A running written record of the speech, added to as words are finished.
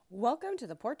Welcome to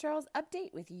the Port Charles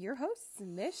Update with your hosts,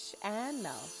 Mish and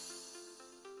Mel.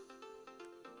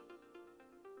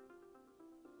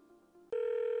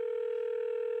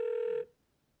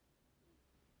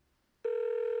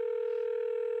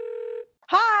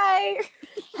 Hi!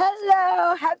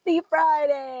 Hello, happy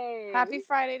Friday. Happy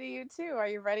Friday to you too. Are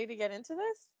you ready to get into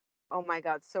this? Oh my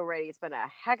God, so ready. It's been a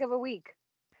heck of a week.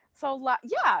 So,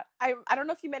 I don't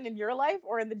know if you meant in your life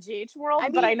or in the GH world, I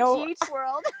but mean, GH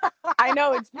World. I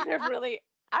know it's been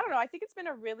I think it's been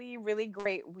a really, really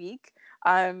great week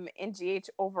in GH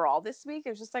overall this week. It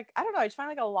was just like, I don't know, I just found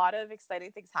like a lot of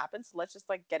exciting things happen. So let's just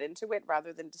like get into it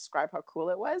rather than describe how cool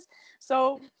it was.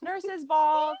 So nurses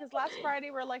ball, because last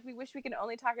Friday we're like, we wish we could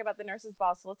only talk about the nurses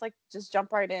ball. So let's like just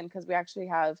jump right in because we actually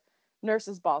have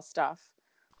nurses ball stuff.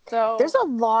 So There's a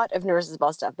lot of nurses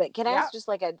ball stuff, but can I Yeah. ask just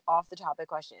like an off the topic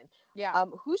question? Yeah.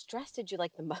 Whose dress did you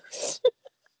like the most?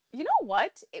 You know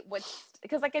what? It was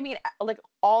because like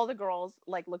all the girls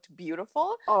like looked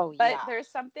beautiful. Oh But yeah. there's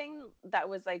something that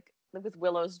was like with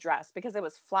Willow's dress because it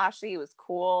was flashy, it was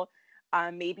cool.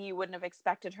 Maybe you wouldn't have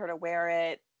expected her to wear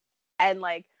it. And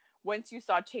like once you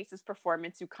saw Chase's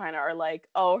performance, you kind of are like,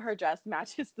 oh, her dress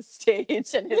matches the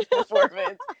stage and his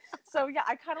performance. So yeah,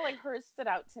 I kind of like hers stood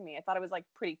out to me. I thought it was like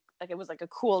pretty, like it was like a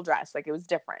cool dress, like it was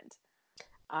different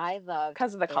I loved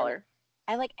because of the color.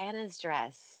 I like Anna's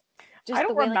dress. I Just don't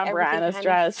the way like remember everything Anna's kind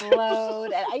dress. of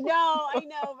flowed. And I know,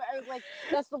 but I was like,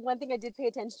 that's the one thing I did pay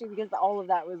attention to because all of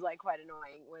that was like quite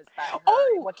annoying. Was that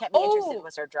what kept me interested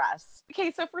was her dress.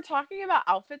 Okay, so if we're talking about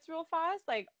outfits real fast,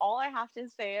 like all I have to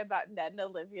say about Ned and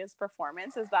Olivia's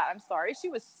performance is that I'm sorry, she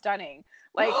was stunning.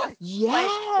 Like, yes.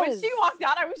 like when she walked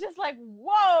out, I was just like,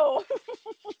 whoa.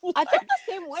 I felt the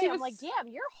same way. I'm was like,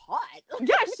 damn, you're hot.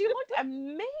 Yeah, she looked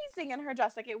amazing in her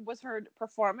dress. Like it was her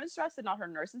performance dress and not her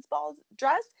nurse's ball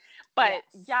dress. But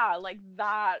Yes. yeah, like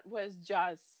that was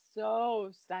just so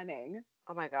stunning.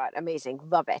 Oh my God, amazing.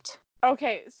 Love it.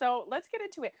 Okay, so let's get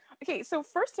into it. Okay, so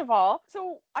first of all,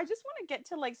 I just want to get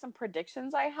to like some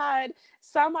predictions I had.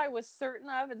 Some I was certain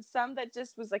of, and some that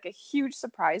just was like a huge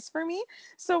surprise for me.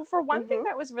 So for one thing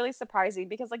that was really surprising,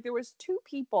 because like there was two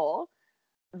people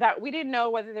that we didn't know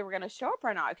whether they were going to show up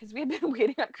or not, because we had been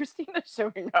waiting on Christina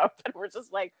showing up, and we're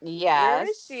just like, where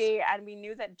is she? And we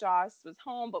knew that Joss was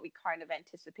home, but we kind of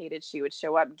anticipated she would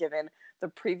show up given the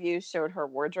preview showed her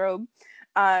wardrobe.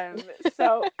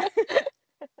 So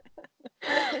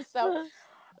so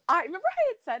I remember I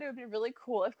had said it would be really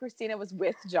cool if Christina was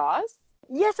with Joss.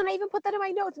 Yes, and I even put that in my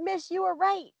notes. Mish, you were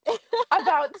right.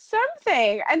 About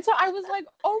something. And so I was like,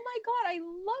 oh my God, I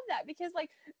love that, because like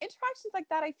interactions like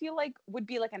that I feel like would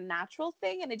be like a natural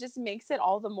thing, and it just makes it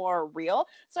all the more real.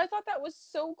 So I thought that was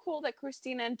so cool that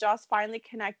Christina and Joss finally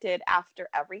connected after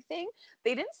everything.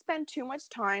 They didn't spend too much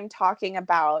time talking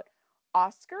about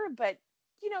Oscar, but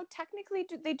you know, technically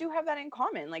they do have that in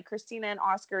common. Like Christina and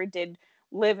Oscar did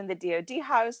live in the DoD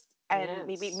house, and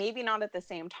maybe not at the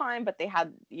same time, but they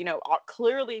had, you know,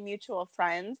 clearly mutual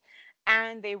friends,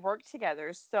 and they worked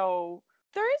together. So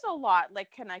there is a lot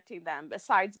like connecting them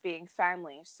besides being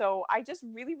family. So I just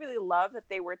really, really love that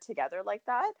they were together like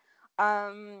that.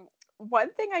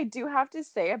 One thing I do have to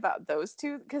say about those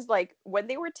two, because like when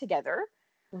they were together,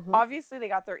 obviously they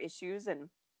got their issues, and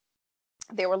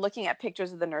they were looking at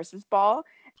pictures of the nurses' ball.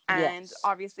 And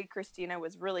obviously Christina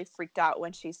was really freaked out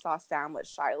when she saw Sam with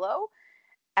Shiloh.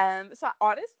 So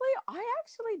honestly, I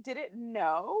actually didn't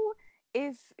know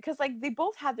if, because like they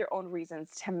both had their own reasons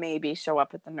to maybe show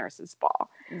up at the nurses' ball.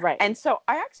 Right. And so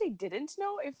I actually didn't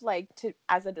know if like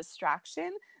as a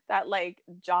distraction that like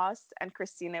Joss and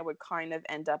Christina would kind of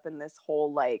end up in this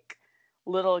whole like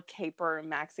little caper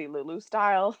Maxi Lulu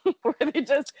style where they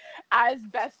just as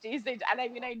besties and I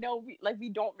mean I know we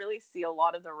don't really see a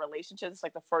lot of the relationships. It's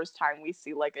like the first time we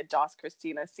see like a Joss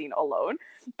Christina scene alone,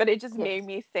 but it just made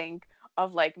me think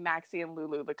of like Maxi and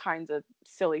Lulu, the kinds of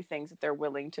silly things that they're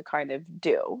willing to kind of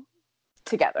do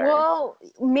together. Well,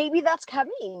 maybe that's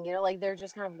coming, you know, like they're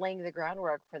just kind of laying the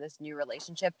groundwork for this new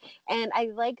relationship. And I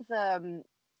like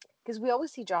because we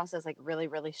always see Joss as like really,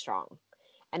 really strong.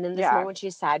 And then this moment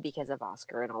she's sad because of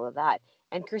Oscar and all of that.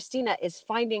 And Christina is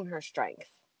finding her strength,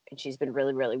 and she's been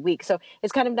really, really weak. So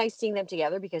it's kind of nice seeing them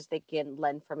together because they can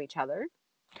lend from each other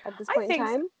at this point in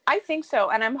time. I think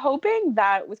so. And I'm hoping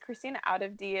that with Christina out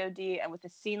of DOD and with a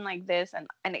scene like this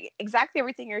and exactly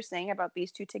everything you're saying about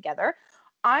these two together,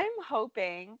 I'm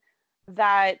hoping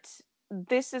that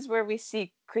this is where we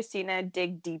see Christina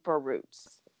dig deeper roots.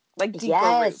 Like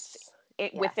deeper roots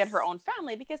within her own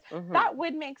family, because that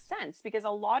would make sense, because a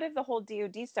lot of the whole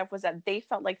DOD stuff was that they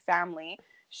felt like family.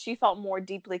 She felt more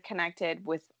deeply connected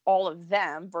with all of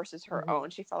them versus her own.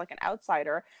 She felt like an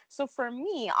outsider. So for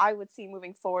me, I would see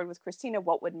moving forward with Christina,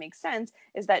 what would make sense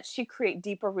is that she create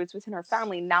deeper roots within her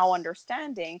family, now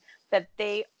understanding that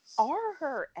they are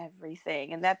her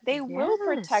everything and that they will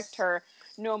protect her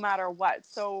no matter what.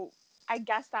 So I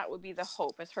guess that would be the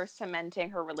hope, is her cementing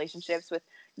her relationships with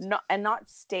not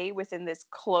stay within this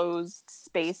closed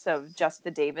space of just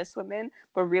the Davis women,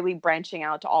 but really branching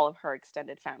out to all of her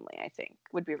extended family. I think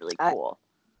would be really cool.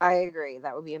 I agree.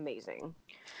 That would be amazing.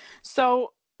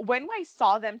 So when I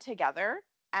saw them together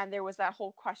and there was that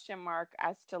whole question mark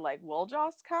as to like, will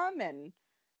Joss come, and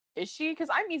is she? Because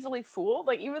I'm easily fooled.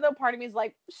 Like, even though part of me is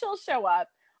like, she'll show up,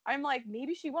 I'm like,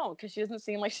 maybe she won't, because she doesn't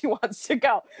seem like she wants to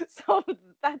go. So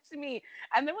that's me.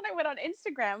 And then when I went on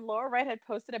Instagram, Laura Wright had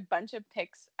posted a bunch of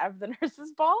pics of the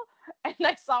nurses' ball, and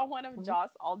I saw one of Joss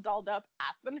all dolled up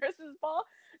at the nurses' ball.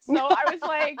 So I was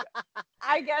like,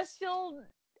 I guess she'll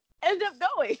end up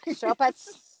going. show up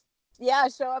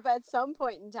at some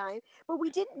point in time. But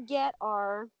we didn't get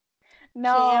our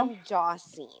Cam Joss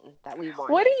scene that we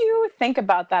wanted. What do you think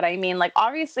about that? I mean, like,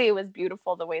 obviously it was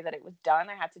beautiful the way that it was done.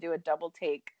 I had to do a double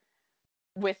take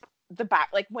with the back,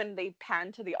 like when they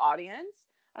panned to the audience,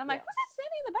 and I'm like, who's that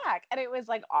standing in the back? And it was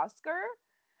like Oscar.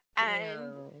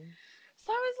 And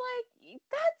so I was like,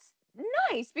 that's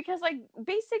nice, because like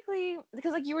basically,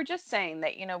 because like you were just saying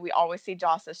that, you know, we always see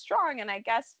Joss as strong, and I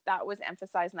guess that was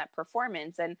emphasized in that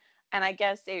performance. And I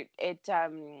guess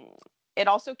it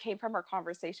also came from her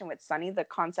conversation with Sonny, the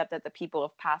concept that the people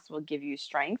of past will give you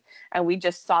strength, and we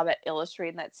just saw that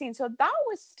illustrated in that scene. So that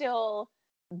was still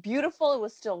beautiful. It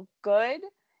was still good.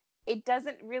 It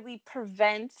doesn't really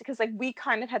prevent, because like we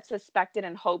kind of had suspected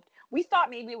and hoped, we thought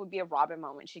maybe it would be a Robin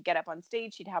moment. She'd get up on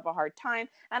stage, she'd have a hard time,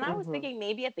 and I was thinking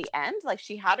maybe at the end, like,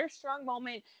 she had her strong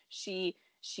moment, she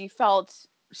felt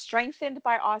strengthened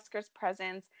by Oscar's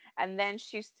presence, and then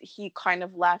he kind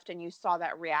of left, and you saw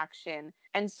that reaction.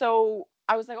 And so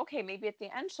I was like, okay, maybe at the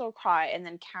end she'll cry, and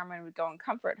then Cameron would go and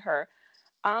comfort her.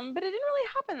 But it didn't really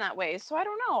happen that way. So I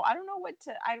don't know. I don't know what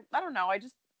to, I don't know.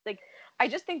 I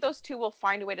just think those two will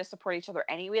find a way to support each other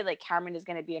anyway. Like, Cameron is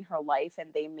going to be in her life,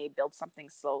 and they may build something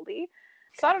slowly.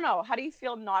 So I don't know. How do you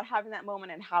feel not having that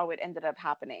moment, and how it ended up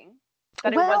happening?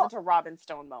 That it wasn't a Robin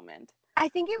Stone moment. I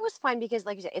think it was fine because,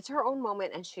 like you said, it's her own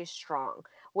moment and she's strong.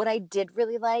 What I did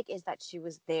really like is that she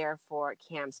was there for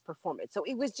Cam's performance. So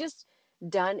it was just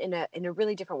done in a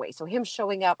really different way. So him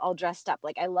showing up all dressed up,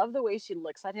 like, I love the way she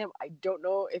looks at him. I don't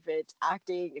know if it's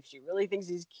acting, if she really thinks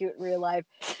he's cute in real life,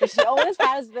 but she always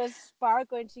has this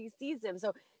spark when she sees him.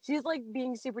 So she's like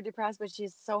being super depressed, but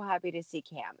she's so happy to see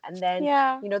Cam. And then,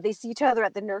 you know, they see each other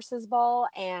at the nurses' ball,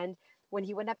 and when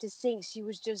he went up to sing, she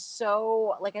was just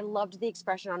so, like, I loved the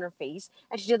expression on her face.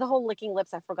 And she did the whole licking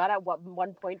lips. I forgot at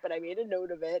one point, but I made a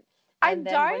note of it. And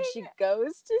then when she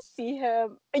goes to see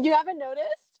him, you haven't noticed?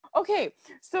 Okay,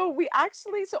 so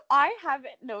I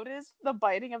haven't noticed the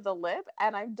biting of the lip,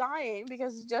 and I'm dying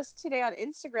because just today on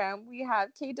Instagram, we have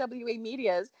KWA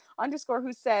Medias _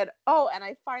 who said, oh, and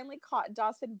I finally caught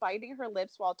Dawson biting her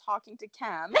lips while talking to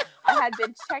Cam. I had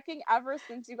been checking ever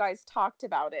since you guys talked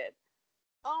about it.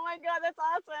 Oh my God, that's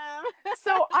awesome.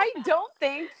 So I don't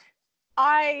think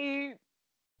I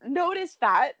noticed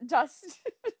that just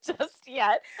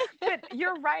yet, but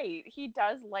you're right. He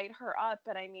does light her up.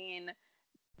 But I mean,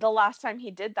 the last time he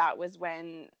did that was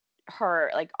when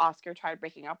Oscar tried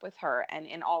breaking up with her, and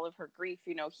in all of her grief,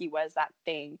 you know, he was that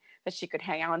thing that she could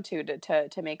hang on to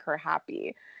make her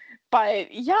happy.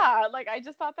 But yeah, like, I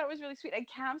just thought that was really sweet. And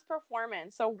Cam's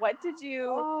performance. So what did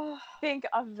you think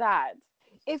of that?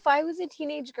 If I was a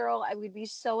teenage girl, I would be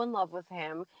so in love with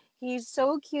him. He's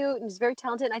so cute and he's very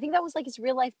talented. And I think that was like his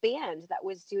real life band that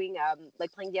was doing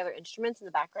like playing the other instruments in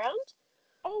the background.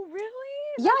 Oh,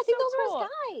 really? Yeah, I think those were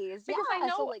his guys. Because I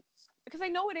know, so, like, because I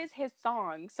know it is his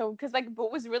song. So, because like,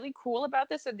 what was really cool about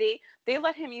this, so they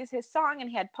let him use his song, and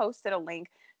he had posted a link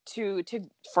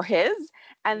for his,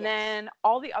 and then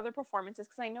all the other performances.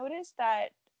 Because I noticed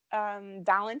that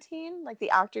Valentine, like the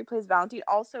actor who plays Valentine,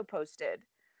 also posted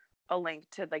a link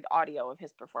to like audio of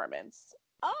his performance.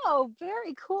 Oh,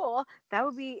 very cool. That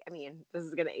would be, I mean, this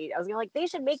is gonna eat. I was gonna like, they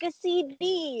should make a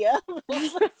CD.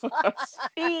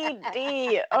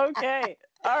 CD. Okay.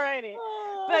 Alrighty.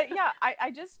 But yeah,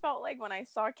 I just felt like when I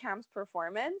saw Cam's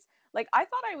performance, like, I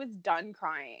thought I was done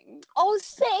crying. Oh,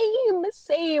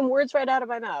 same. Words right out of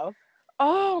my mouth.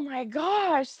 Oh my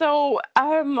gosh. So,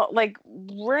 like,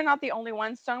 we're not the only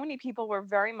ones. So many people were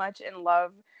very much in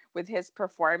love with his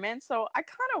performance. So I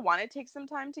kind of want to take some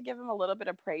time to give him a little bit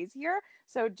of praise here.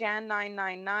 So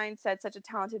Jan999 said, such a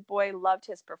talented boy, loved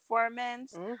his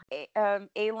performance.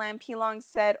 Alam Pilong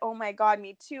said, oh my God,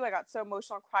 me too. I got so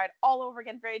emotional, cried all over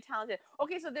again. Very talented.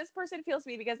 Okay, so this person feels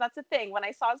me because that's the thing. When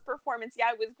I saw his performance,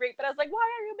 yeah, it was great, but I was like, why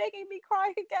are you making me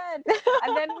cry again?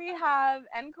 And then we have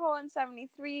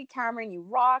Ncolin73, Cameron, you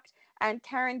rocked. And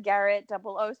Karen Garrett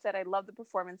 00 said, I love the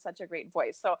performance, such a great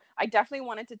voice. So I definitely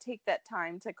wanted to take that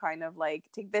time to kind of like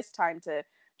take this time to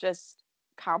just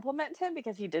compliment him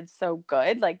because he did so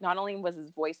good. Like, not only was his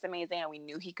voice amazing and we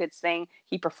knew he could sing,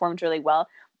 he performed really well.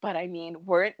 But I mean,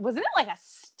 wasn't it like a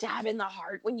stab in the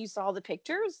heart when you saw the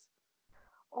pictures?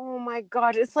 Oh my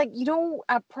God. It's like,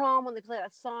 at prom when they play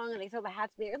that song and they throw the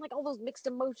hats in the air and like all those mixed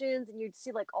emotions, and you'd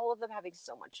see like all of them having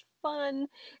so much fun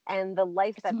and the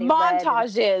life that they led.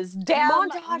 Montages. Damn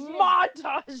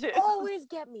montages. Always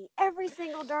get me every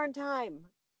single darn time.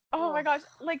 Oh my gosh.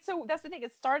 Like, so that's the thing.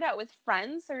 It started out with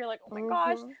friends. So you're like, oh my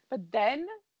gosh. But then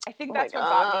I think that's what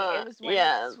got me. It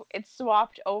was when it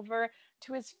swapped over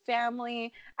to his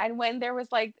family. And when there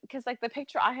was like, because like the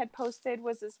picture I had posted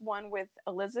was this one with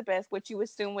Elizabeth, which you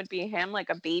assume would be him,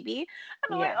 like a baby.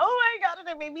 And I'm like, oh my God. And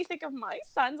it made me think of my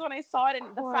sons when I saw it.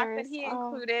 And the fact that he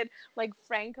included like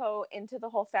Franco into the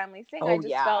whole family thing, I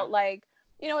just felt like,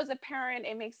 as a parent,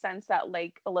 it makes sense that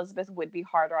like Elizabeth would be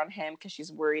harder on him because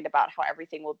she's worried about how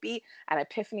everything will be. And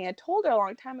Epiphany had told her a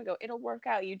long time ago, it'll work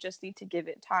out. You just need to give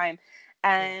it time.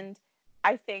 And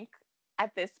I think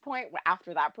at this point,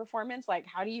 after that performance, like,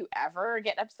 how do you ever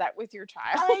get upset with your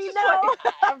child? I know.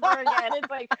 Ever again. It's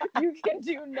like, you can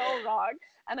do no wrong.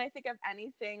 And I think of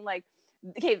anything like,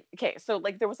 okay, so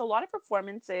like there was a lot of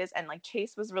performances and like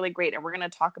Chase was really great. And we're going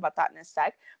to talk about that in a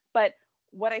sec. But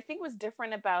what I think was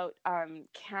different about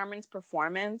Cameron's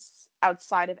performance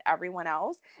outside of everyone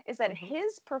else is that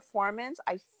his performance,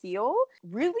 I feel,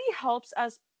 really helps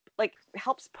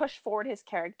push forward his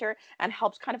character and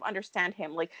helps kind of understand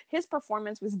him. Like, his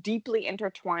performance was deeply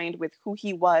intertwined with who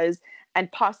he was and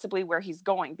possibly where he's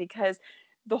going, because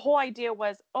the whole idea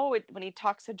was, when he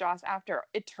talks to Joss after,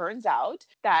 it turns out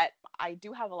that I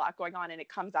do have a lot going on and it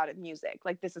comes out in music.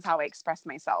 Like, this is how I express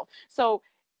myself. So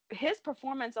his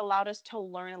performance allowed us to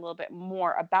learn a little bit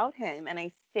more about him. And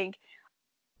I think,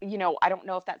 I don't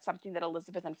know if that's something that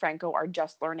Elizabeth and Franco are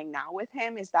just learning now with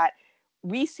him, is that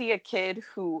we see a kid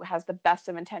who has the best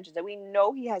of intentions and we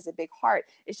know he has a big heart.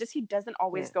 It's just he doesn't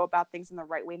always go about things in the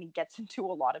right way and he gets into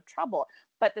a lot of trouble.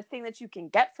 But the thing that you can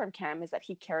get from Cam is that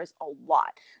he cares a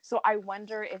lot. So I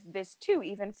wonder if this too,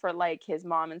 even for like his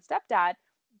mom and stepdad,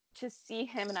 to see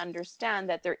him and understand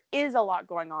that there is a lot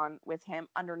going on with him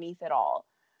underneath it all.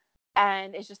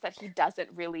 And it's just that he doesn't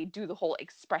really do the whole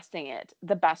expressing it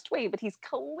the best way, but he's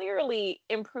clearly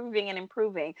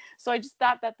improving. So I just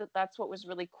thought that that's what was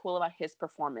really cool about his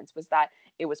performance, was that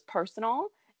it was personal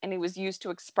and it was used to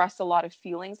express a lot of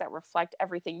feelings that reflect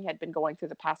everything he had been going through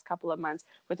the past couple of months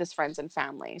with his friends and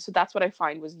family. So that's what I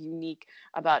find was unique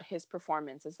about his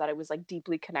performance, is that it was like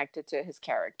deeply connected to his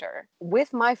character.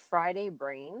 With my Friday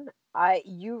brain,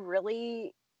 you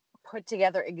really put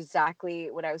together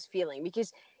exactly what I was feeling,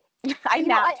 because I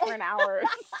napped for an hour,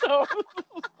 so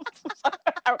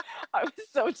I was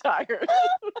so tired.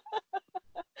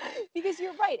 Because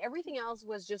you're right, everything else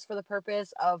was just for the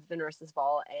purpose of the nurse's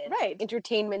ball and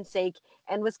entertainment's sake,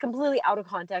 and was completely out of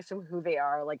context from who they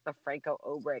are, like the Franco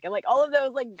Obrick and like all of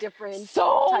those like different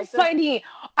types funny. Of...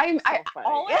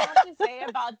 All I have to say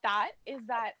about that is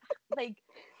that, like,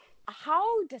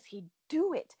 how does he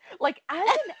do it? Like, as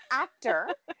an actor,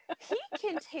 he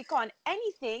can take on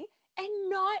anything and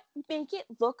not make it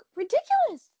look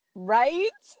ridiculous. Right?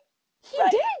 He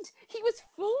did. He was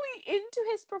fully into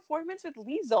his performance with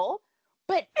Liesl,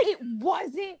 but it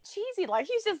wasn't cheesy. Like,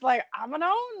 he's just like, I'm gonna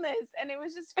own this. And it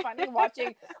was just funny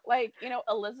watching, like,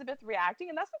 Elizabeth reacting.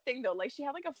 And that's the thing, though. Like, she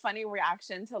had like a funny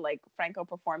reaction to like Franco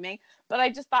performing, but I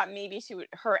just thought maybe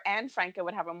her and Franco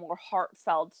would have a more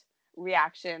heartfelt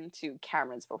reaction to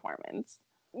Cameron's performance.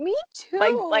 Me too.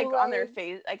 Like on their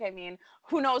face. Like, I mean,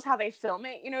 who knows how they film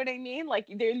it? You know what I mean? Like,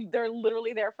 they're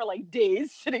literally there for like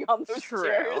days sitting on those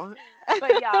chairs.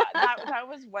 But yeah, that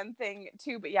was one thing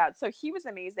too. But yeah, so he was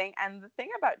amazing. And the thing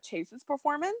about Chase's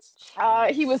performance,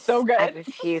 he was so good. I have a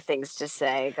few things to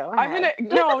say. Go ahead.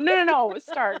 No.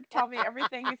 Start. Tell me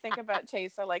everything you think about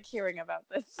Chase. I like hearing about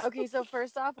this. Okay, so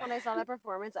first off, when I saw that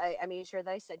performance, I made sure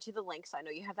that I sent you the link, so I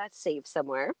know you have that saved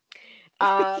somewhere.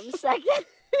 Second,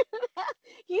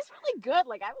 he's really good.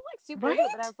 Like, I was like super into it,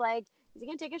 but I was like, is he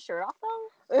gonna take his shirt off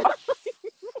though?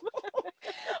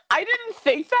 I didn't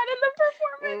think that in the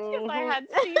performance because I had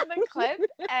seen the clip,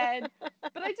 and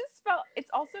But I just felt it's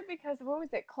also because what was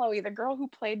it? Chloe, the girl who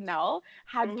played Nell,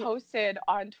 had posted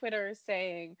on Twitter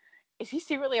saying, "Is he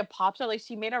secretly a pop star?" Like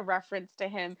she made a reference to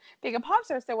him being a pop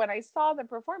star. So when I saw the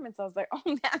performance, I was like, "Oh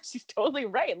man, she's totally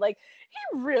right." Like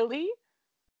he really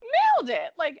nailed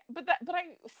it. Like, but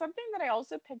something that I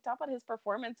also picked up on his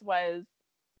performance was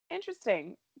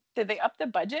interesting. Did they up the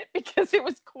budget because it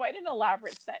was quite an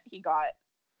elaborate set he got?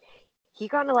 He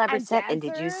got an elaborate And set, and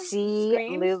did you dancers, see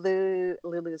screams.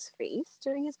 Lulu's face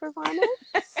during his performance?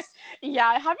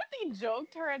 Yeah, haven't they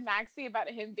joked, her and Maxie, about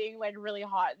him being like really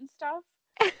hot and stuff?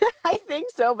 I think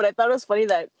so, but I thought it was funny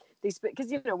that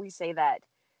because we say that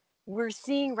we're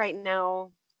seeing right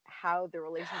now how the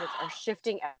relationships are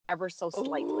shifting ever so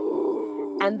slightly.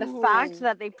 And the fact Ooh.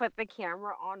 that they put the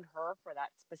camera on her for that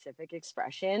specific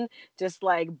expression just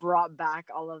like brought back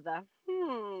all of the,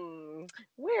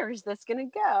 where is this going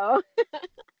to go?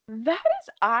 That is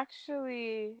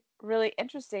actually really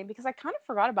interesting because I kind of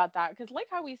forgot about that. Because like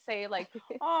how we say like,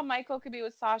 oh, Michael could be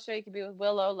with Sasha, he could be with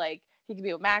Willow, like he could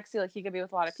be with Maxie, like he could be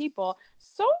with a lot of people.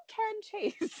 So can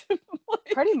Chase.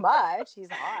 Pretty much.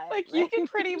 He's hot. Like you can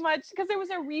pretty much, because there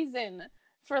was a reason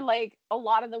for like a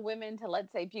lot of the women to,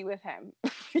 let's say, be with him.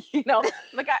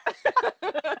 Like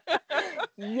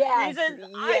Yes.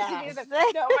 reasons I can be with Yes.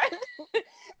 them. No,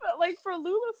 but like for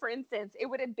Lulu, for instance, it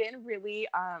would have been really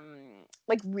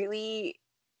like really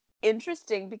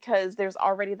interesting because there's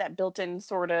already that built-in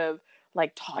sort of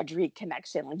like tawdry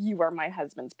connection, like you are my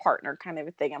husband's partner kind of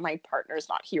a thing, and my partner's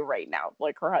not here right now,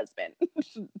 like her husband,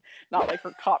 not like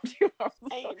her cop.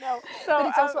 I know. So But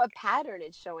it's also a pattern.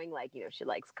 It's showing like, she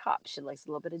likes cops. She likes a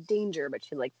little bit of danger, but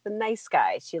she likes the nice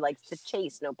guy. She likes the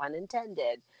chase, no pun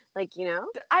intended. Like,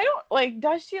 I don't like,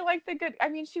 does she like the good? I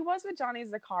mean, she was with Johnny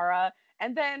Zakara,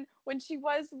 and then when she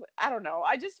was, I don't know,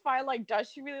 I just find like, does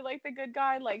she really like the good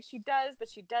guy? Like she does, but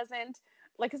she doesn't.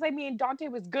 Like, because I mean, Dante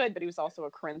was good, but he was also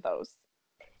a Corinthos.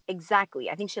 Exactly.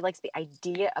 I think she likes the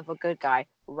idea of a good guy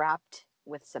wrapped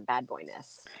with some bad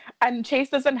boyness. And Chase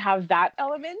doesn't have that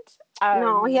element.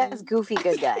 No, he has goofy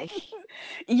good guy.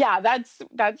 Yeah, that's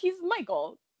he's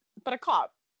Michael, but a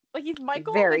cop. Like he's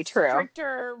Michael Very with true.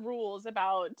 stricter rules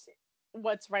about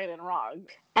what's right and wrong.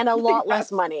 And a lot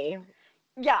less money.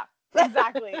 Yeah,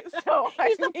 exactly. So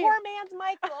he's the poor man's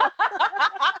Michael.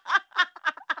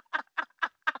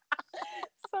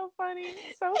 So funny.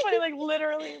 So funny. Like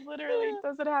literally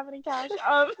doesn't have any cash. So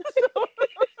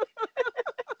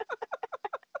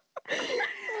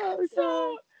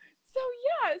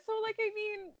yeah. So like I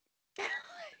mean,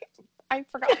 I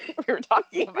forgot what we were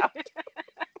talking about.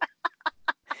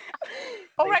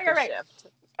 Oh, right.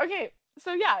 Okay.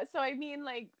 So yeah. So I mean,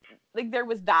 like there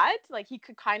was that. Like he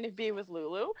could kind of be with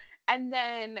Lulu, and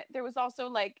then there was also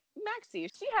like Maxie.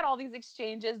 She had all these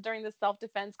exchanges during the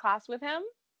self-defense class with him.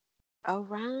 Oh,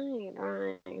 right.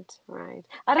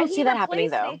 I don't And see he that happening,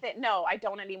 replaced though. Nathan. No, I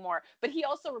don't anymore. But he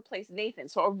also replaced Nathan.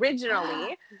 So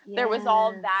originally, Yes. there was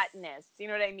all thatness. You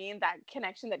know what I mean? That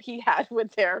connection that he had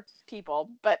with their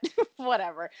people. But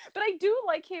whatever. But I do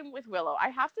like him with Willow. I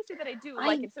have to say that I do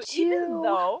like him. So even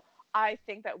though I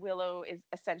think that Willow is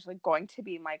essentially going to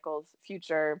be Michael's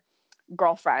future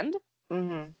girlfriend,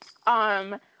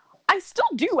 I still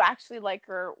do actually like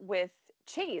her with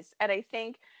Chase. And I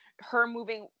think her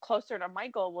moving closer to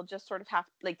Michael will just sort of have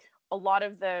like a lot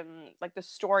of the like the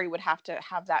story would have to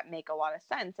have that make a lot of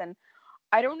sense. And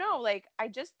I don't know, like I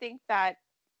just think that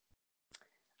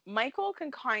Michael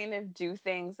can kind of do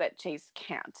things that Chase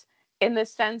can't, in the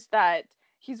sense that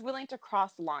he's willing to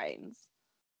cross lines.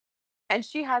 And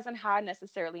she hasn't had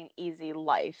necessarily an easy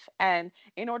life. And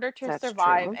in order to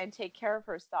survive and take care of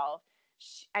herself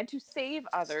and to save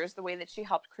others the way that she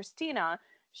helped Christina,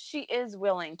 she is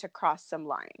willing to cross some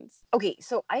lines. Okay,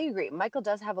 so I agree. Michael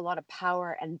does have a lot of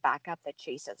power and backup that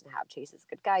Chase doesn't have. Chase is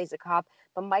a good guy, he's a cop,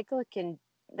 but Michael can,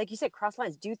 like you said, cross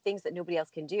lines, do things that nobody else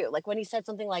can do. Like when he said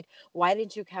something like, "Why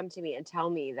didn't you come to me and tell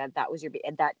me that was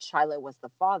that Shiloh was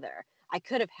the father? I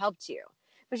could have helped you."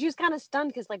 But she was kind of stunned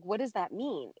because, like, what does that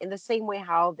mean? In the same way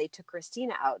how they took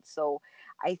Christina out. So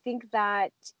I think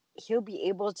that he'll be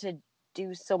able to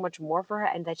do so much more for her,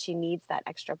 and that she needs that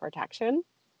extra protection.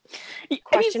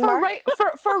 I mean,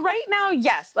 for right now,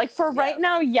 yes. Like for right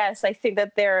now, yes. I think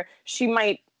that she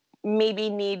might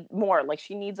maybe need more. Like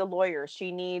she needs a lawyer.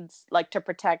 She needs like to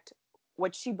protect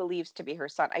what she believes to be her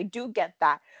son. I do get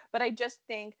that, but I just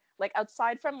think like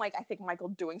outside from like I think Michael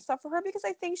doing stuff for her, because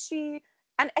I think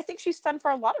she's stunned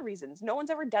for a lot of reasons. No one's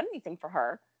ever done anything for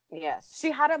her. Yes. She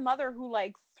had a mother who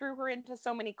like threw her into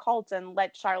so many cults and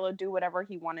let Shiloh do whatever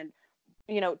he wanted,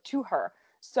 to her.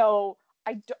 So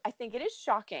I think it is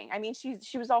shocking. I mean,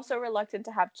 she was also reluctant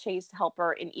to have Chase help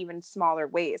her in even smaller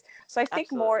ways. So I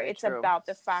think more it's about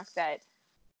the fact that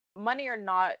money or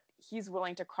not, he's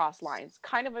willing to cross lines.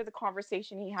 Kind of like the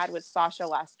conversation he had with Sasha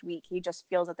last week. He just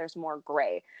feels that there's more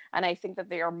gray. And I think that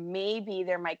there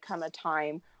might come a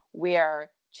time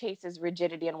where Chase's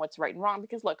rigidity on what's right and wrong.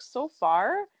 Because look, so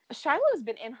far, Shiloh has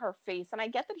been in her face. And I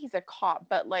get that he's a cop,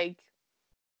 but like,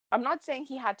 I'm not saying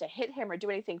he had to hit him or do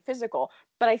anything physical,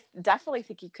 but I definitely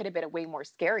think he could have been way more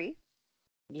scary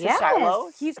to Shiloh.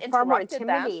 He's far more interrupted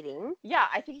intimidating. them. Yeah,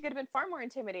 I think he could have been far more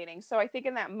intimidating. So I think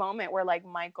in that moment where like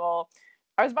Michael,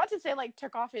 I was about to say like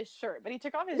took off his shirt, but he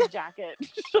took off his jacket.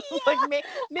 Like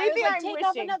maybe like, I'm take wishing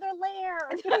off another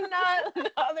layer. not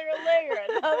another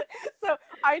layer. So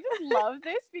I just love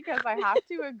this because I have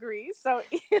to agree. So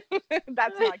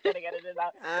that's not getting edited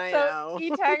out. I So know.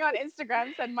 E-Tang on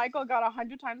Instagram said Michael got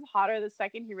 100 times hotter the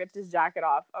second he ripped his jacket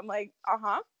off. I'm like,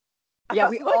 Yeah,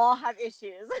 we all have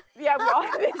issues. Yeah, we all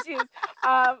have issues.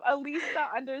 Elisa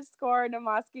 _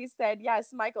 Namaski said,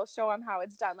 yes, Michael, show him how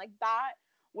it's done. Like, that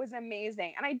was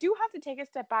amazing. And I do have to take a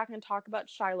step back and talk about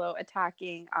Shiloh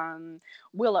attacking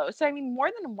Willow. So, I mean, more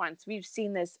than once, we've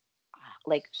seen this,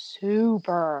 like,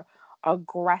 super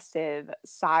aggressive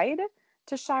side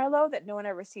to Shiloh that no one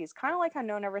ever sees. Kind of like how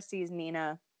no one ever sees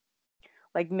Nina,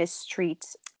 like, mistreat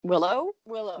Willow.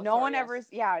 No one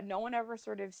ever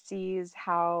sort of sees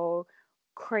how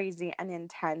crazy and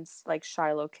intense like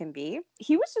Shiloh can be.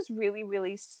 He was just really,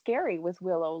 really scary with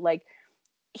Willow. Like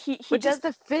he just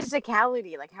the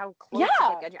physicality, like how close he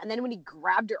could get. And then when he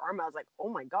grabbed her arm, I was like, oh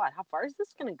my God, how far is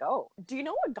this gonna go? Do you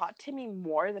know what got to me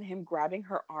more than him grabbing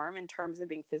her arm in terms of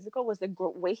being physical was the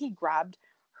way he grabbed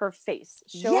her face.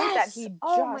 Showed that he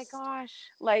my gosh,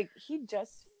 like he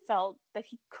just felt that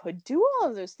he could do all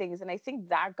of those things. And I think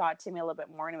that got to me a little bit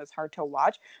more and it was hard to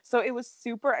watch. So it was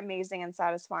super amazing and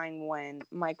satisfying when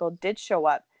Michael did show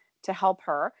up to help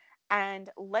her. And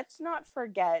let's not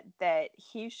forget that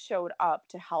he showed up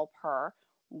to help her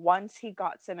once he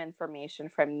got some information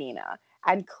from Nina.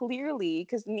 And clearly,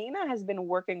 because Nina has been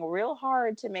working real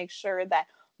hard to make sure that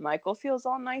Michael feels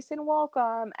all nice and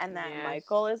welcome and that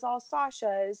Michael is all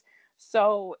Sasha's.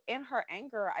 So in her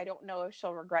anger, I don't know if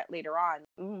she'll regret later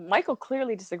on. Michael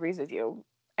clearly disagrees with you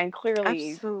and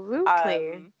clearly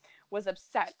was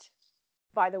upset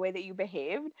by the way that you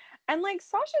behaved. And like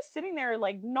Sasha's sitting there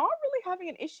like not really having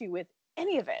an issue with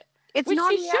any of it. It's which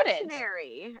not she shouldn't.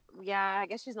 Yeah, I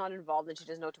guess she's not involved and she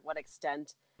doesn't know to what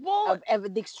extent Well,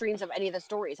 of the extremes of any of the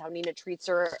stories, how Nina treats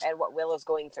her and what Willow's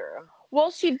going through.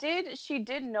 Well, she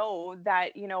did know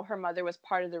that, you know, her mother was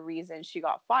part of the reason she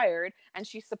got fired and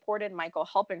she supported Michael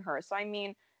helping her. So, I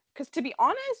mean, because to be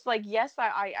honest, like, yes,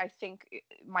 I think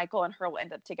Michael and her will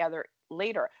end up together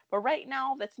later. But right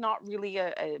now, that's not really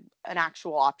an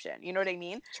actual option. You know what I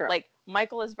mean? True. Like,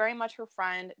 Michael is very much her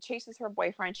friend. Chase is her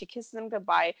boyfriend. She kisses him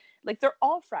goodbye. Like, they're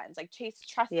all friends. Like, Chase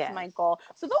trusts Michael.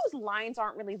 So those lines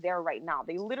aren't really there right now.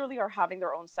 They literally are having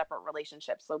their own separate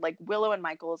relationships. So, like, Willow and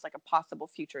Michael is, like, a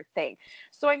possible future thing.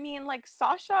 So, I mean, like,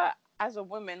 Sasha, as a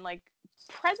woman, like,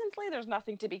 presently there's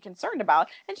nothing to be concerned about.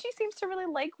 And she seems to really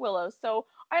like Willow. So,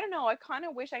 I don't know. I kind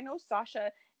of wish, I know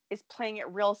Sasha is playing it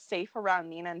real safe around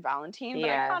Nina and Valentine, but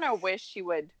I kind of wish she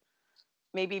would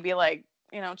maybe be like,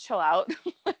 you know, chill out.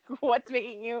 Like, what's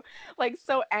making you like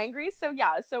so angry? So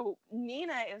yeah, so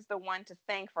Nina is the one to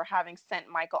thank for having sent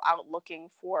Michael out looking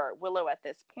for Willow at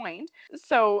this point.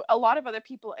 So a lot of other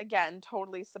people, again,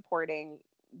 totally supporting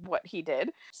what he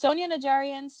did. Sonia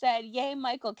Najarian said, yay,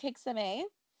 Michael kicks him, eh?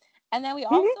 And then we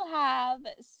also have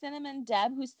Cinnamon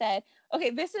Deb who said, okay,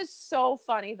 this is so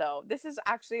funny though. This is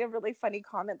actually a really funny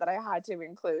comment that I had to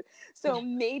include. So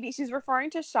maybe she's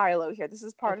referring to Shiloh here. This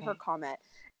is part of her comment.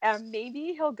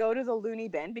 Maybe he'll go to the loony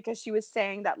bin because she was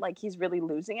saying that like he's really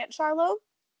losing it, Shiloh.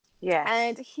 Yes.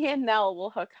 And he and Nell will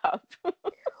hook up.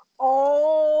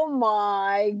 Oh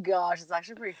my gosh, it's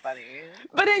actually pretty funny.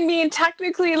 But I mean,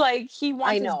 technically, like, he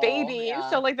wants his baby. Yeah.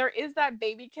 So, like, there is that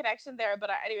baby connection there. But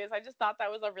anyways, I just thought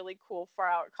that was a really cool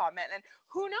far-out comment. And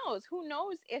who knows? Who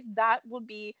knows if that will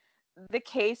be the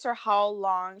case or how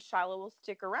long Shiloh will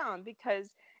stick around?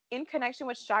 Because in connection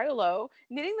with Shiloh,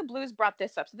 Knitting the Blues brought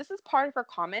this up. So this is part of her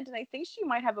comment. And I think she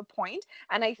might have a point.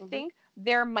 And I think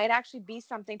there might actually be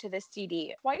something to this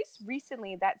CD. Twice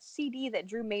recently, that CD that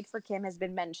Drew made for Kim has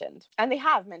been mentioned. And they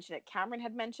have mentioned it. Cameron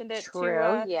had mentioned it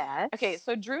too. Yes. Okay,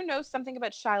 so Drew knows something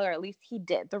about Shiloh, or at least he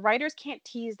did. The writers can't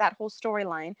tease that whole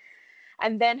storyline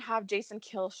and then have Jason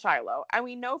kill Shiloh. And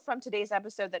we know from today's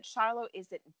episode that Shiloh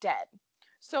isn't dead.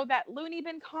 So that loony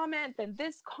bin comment, then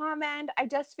this comment, I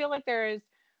just feel like there's,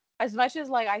 as much as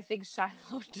like I think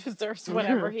Shiloh deserves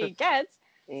whatever he gets,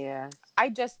 I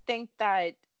just think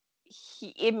that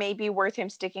it may be worth him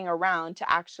sticking around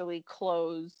to actually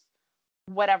close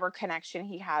whatever connection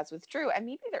he has with Drew. And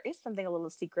maybe there is something a little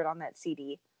secret on that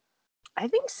CD. I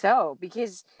think so,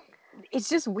 because it's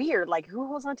just weird. Like, who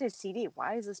holds on to a CD?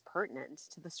 Why is this pertinent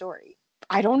to the story?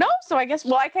 I don't know. So I guess,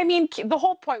 well, like, I mean, the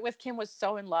whole point with Kim was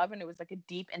so in love and it was like a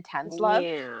deep, intense love.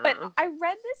 But Yeah. I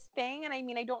read this thing, and I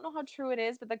mean, I don't know how true it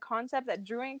is, but the concept that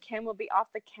Drew and Kim will be off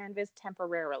the canvas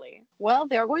temporarily. Well,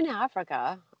 they're going to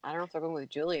Africa. I don't know if they're going with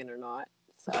Julian or not.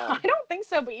 So I don't think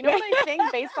so. But you know what I think,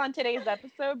 based on today's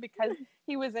episode, because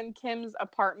he was in Kim's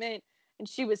apartment and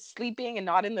she was sleeping and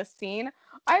not in the scene,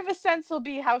 I have a sense he'll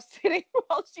be house sitting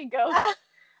while she goes.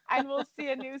 And we'll see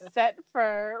a new set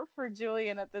for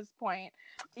Julian at this point.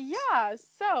 Yeah,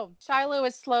 so Shiloh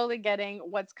is slowly getting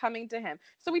what's coming to him.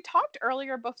 So we talked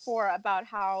earlier before about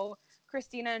how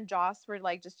Christina and Joss were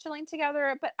like just chilling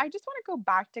together, but I just want to go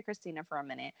back to Christina for a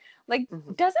minute. Like,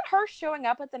 doesn't her showing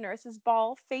up at the nurses'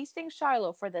 ball, facing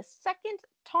Shiloh for the second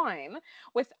time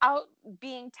without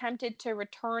being tempted to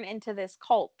return into this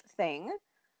cult thing,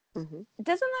 doesn't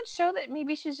that show that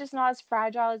maybe she's just not as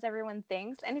fragile as everyone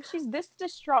thinks? And if she's this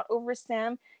distraught over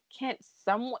Sam,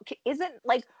 isn't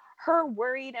like her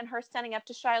worried and her standing up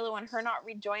to Shiloh and her not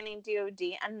rejoining DOD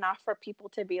enough for people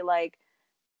to be like,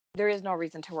 there is no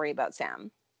reason to worry about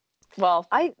Sam? Well,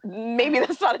 maybe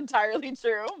that's not entirely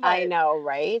true. But... I know,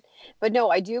 right? But no,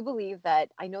 I do believe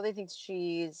that, I know they think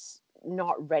she's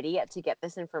not ready yet to get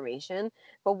this information,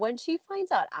 but when she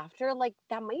finds out after, like,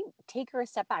 that might take her a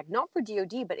step back, not for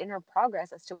DOD, but in her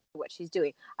progress as to what she's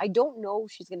doing. I don't know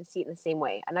if she's going to see it in the same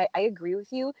way. And I agree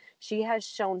with you. She has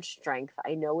shown strength.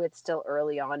 I know it's still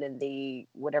early on in the,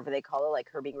 whatever they call it,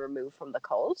 like her being removed from the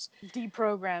cult.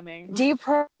 Deprogramming,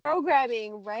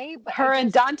 right? But her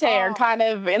and Dante are kind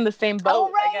of in the same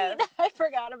boat, I guess. I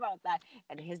forgot about that.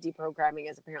 And his deprogramming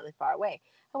is apparently far away.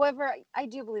 However, I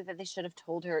do believe that they should have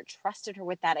told her, trusted her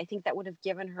with that. I think that would have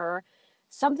given her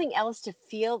something else to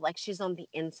feel like she's on the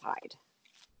inside.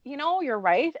 You know, you're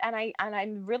right. And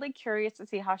I'm really curious to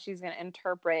see how she's going to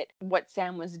interpret what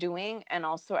Sam was doing, and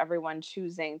also everyone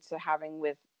choosing to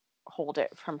withhold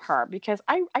it from her, because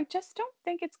I just don't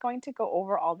think it's going to go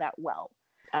over all that well.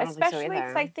 I don't think so Especially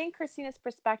because either. I think Christina's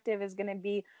perspective is going to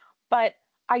be, but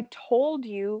I told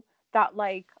you that,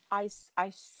 like, I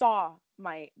saw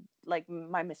my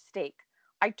mistake.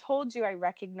 I told you I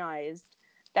recognized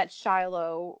that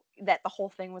that the whole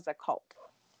thing was a cult.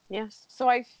 Yes. So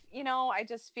I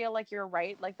just feel like you're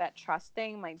right. Like, that trust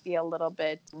thing might be a little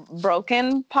bit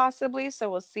broken, possibly. So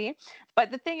we'll see.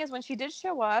 But the thing is, when she did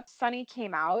show up, Sonny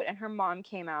came out and her mom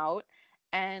came out,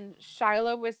 and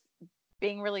Shiloh was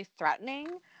being really threatening.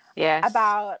 Yes.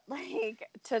 About, like,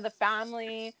 to the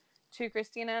family, to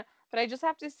Christina. But I just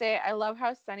have to say, I love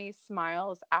how Sonny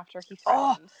smiles after he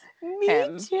threatens him.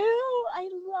 Me too. I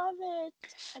love it.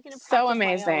 I'm gonna So practice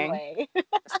amazing. my own way.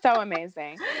 So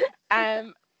amazing.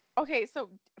 Okay, so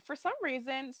for some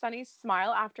reason, Sonny's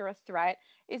smile after a threat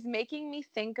is making me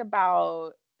think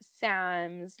about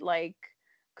Sam's, like,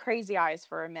 crazy eyes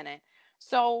for a minute.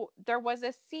 So there was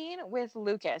a scene with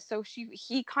Lucas. So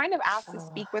he kind of asked to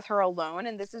speak with her alone,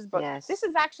 and this is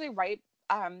actually right.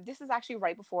 This is actually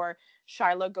right before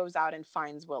Shiloh goes out and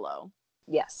finds Willow.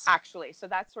 Yes. Actually, so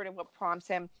that's sort of what prompts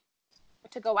him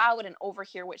to go out and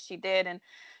overhear what she did. And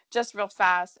just real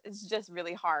fast, it's just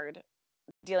really hard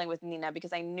dealing with Nina,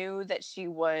 because I knew that she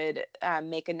would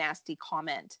make a nasty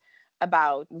comment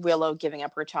about Willow giving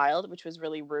up her child, which was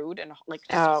really rude and, like,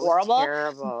 just horrible.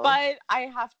 Terrible. But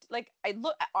I have to,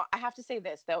 I have to say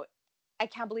this though. I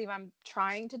can't believe I'm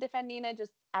trying to defend Nina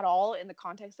just at all in the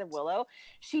context of Willow.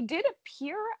 She did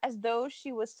appear as though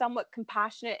she was somewhat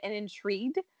compassionate and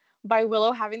intrigued by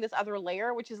Willow having this other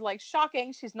layer, which is, like,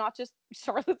 shocking. She's not just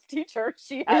Charlotte's teacher.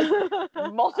 She has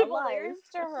multiple layers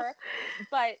to her.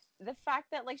 But the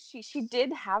fact that, like, she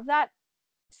did have that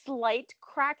slight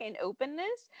crack and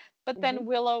openness, but then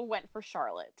Willow went for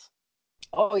Charlotte.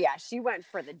 Oh yeah, she went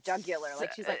for the jugular.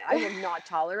 Like, she's like, I will not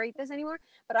tolerate this anymore.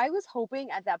 But I was hoping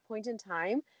at that point in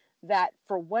time that,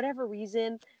 for whatever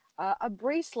reason, a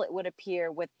bracelet would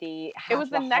appear with the half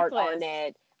the heart on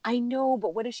it. I know,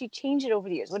 but what if she changed it over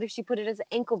the years? What if she put it as an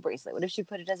ankle bracelet? What if she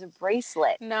put it as a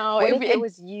bracelet? No, what if it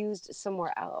was used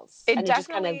somewhere else? And it just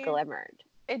kind of glimmered.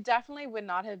 It definitely would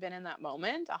not have been in that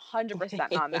moment. 100%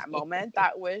 not in that moment.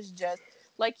 That was just,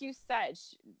 like you said,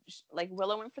 like,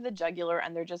 Willow went for the jugular,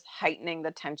 and they're just heightening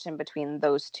the tension between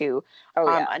those two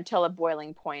until a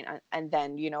boiling point, and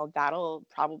then, that'll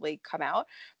probably come out.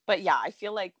 But yeah, I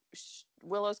feel like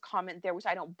Willow's comment there, which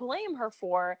I don't blame her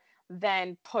for,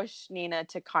 then push Nina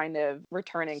to kind of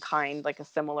return in kind, like a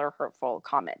similar hurtful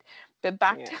comment. But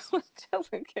back to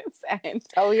Lucas and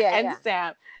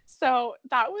Sam. So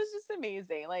that was just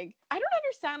amazing. Like, I don't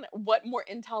understand what more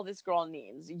intel this girl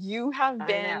needs. You have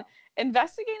been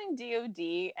investigating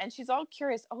DOD, and she's all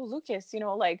curious. Oh, Lucas,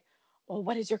 like, well,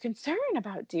 what is your concern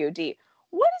about DOD?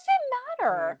 What does it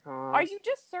matter? Oh my Are gosh. you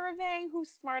just surveying who's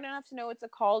smart enough to know it's a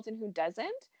cult and who doesn't?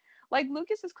 Like,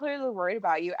 Lucas is clearly worried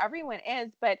about you. Everyone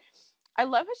is, but I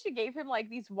love how she gave him like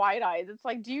these wide eyes. It's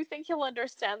like, do you think he'll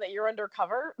understand that you're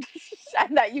undercover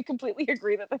and that you completely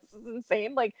agree that this is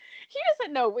insane? Like, he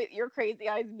doesn't know what your crazy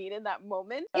eyes mean in that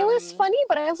moment. It was funny,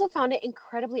 but I also found it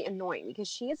incredibly annoying because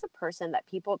she is a person that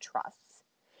people trust,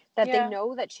 that they Yeah.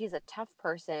 know that she's a tough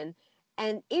person.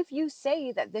 And if you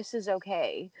say that this is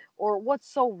okay or what's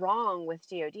so wrong with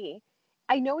DOD,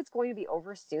 I know it's going to be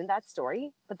over soon, that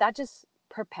story, but that just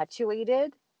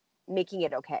perpetuated making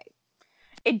it okay.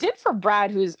 It did for Brad,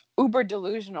 who's uber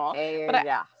delusional. But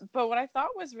Yeah. but what I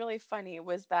thought was really funny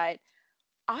was that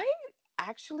I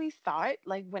actually thought,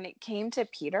 like, when it came to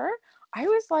Peter, I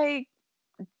was like,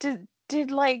 did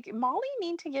like Molly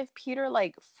need to give Peter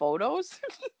like photos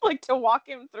like to walk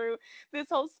him through this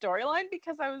whole storyline?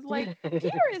 Because I was like,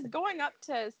 Peter is going up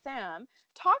to Sam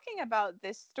talking about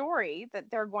this story that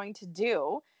they're going to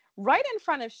do right in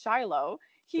front of Shiloh.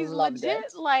 He's Loved legit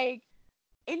it. like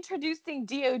introducing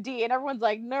DOD and everyone's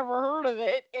like never heard of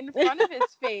it in front of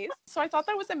his face. So I thought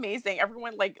that was amazing.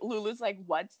 Everyone like Lulu's like,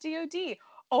 what's DOD?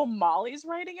 Oh, Molly's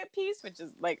writing a piece, which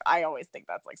is like, I always think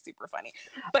that's like super funny.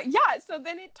 But yeah, so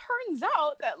then it turns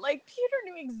out that like Peter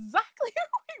knew exactly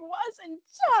who he was and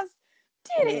just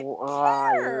didn't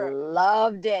I care.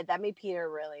 loved it. That made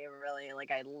Peter really, really, like,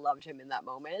 I loved him in that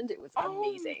moment. It was Oh,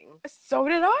 amazing. so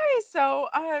did I. So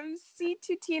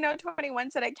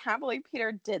C2Tino21 said, I can't believe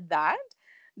Peter did that.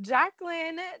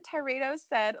 Jacqueline Tyredo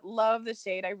said, love the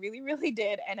shade. I really, really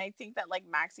did. And I think that like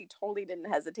Maxie totally didn't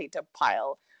hesitate to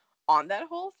pile on that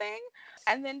whole thing.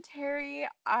 And then Terry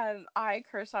I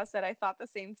Kershaw said, I thought the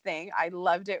same thing. I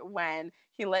loved it when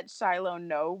he let Shiloh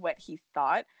know what he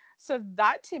thought. So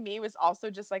that to me was also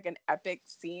just like an epic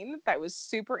scene that was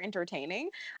super entertaining.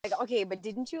 Like, okay, but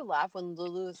didn't you laugh when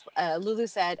Lulu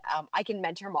said, I can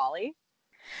mentor Molly?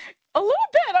 A little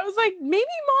bit. I was like, maybe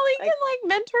Molly Like, can like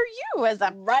mentor you as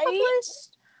a right?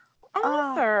 published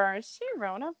author. She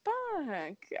wrote a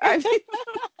book. I mean,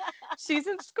 she's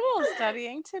in school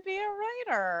studying to be a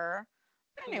writer.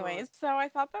 Anyways, so I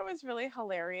thought that was really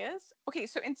hilarious. Okay,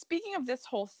 so in speaking of this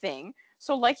whole thing,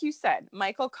 so like you said,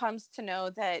 Michael comes to know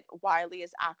that Wiley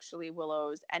is actually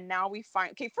Willow's, and now we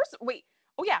find, okay, first, wait,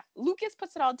 oh yeah, Lucas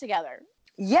puts it all together.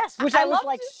 Yes, which I I was loved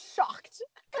like it shocked.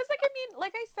 because, like, I mean,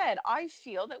 like I said, I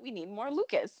feel that we need more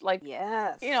Lucas. Like,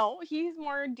 Yes. you know, he's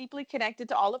more deeply connected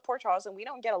to all of Port Charles, and we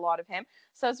don't get a lot of him.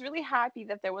 So I was really happy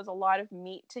that there was a lot of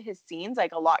meat to his scenes.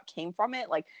 Like, a lot came from it.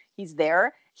 Like, he's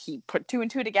there. He put two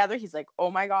and two together. He's like, oh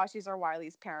my gosh, these are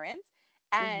Wiley's parents.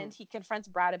 And he confronts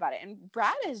Brad about it. And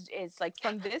Brad is like,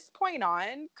 from this point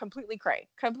on, completely cray.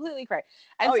 Completely cray.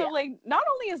 And Oh, so, yeah. like, not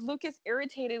only is Lucas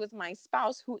irritated with my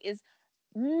spouse, who is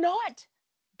not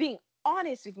being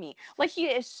honest with me. Like, he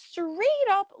is straight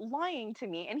up lying to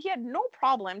me, and he had no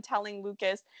problem telling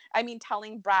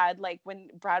telling Brad, like when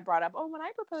Brad brought up, oh, when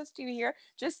I proposed to you here,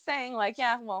 just saying like,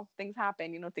 yeah, well, things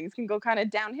happen, you know, things can go kind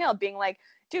of downhill, being like,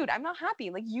 dude, I'm not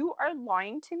happy. Like, you are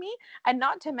lying to me. And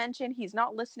not to mention, he's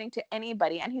not listening to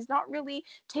anybody, and he's not really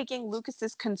taking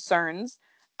Lucas's concerns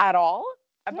at all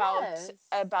Yes.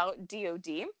 about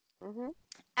DOD. Mm-hmm.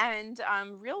 And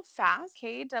real fast,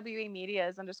 KWA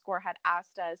Medias _ had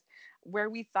asked us where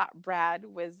we thought Brad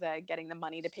was getting the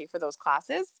money to pay for those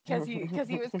classes, because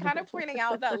he was kind of pointing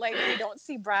out that like we don't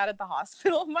see Brad at the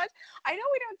hospital much. I know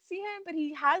we don't see him, but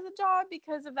he has a job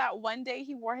because of that one day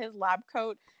he wore his lab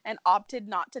coat and opted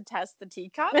not to test the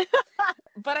teacup.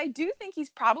 But I do think he's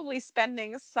probably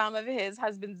spending some of his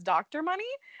husband's doctor money,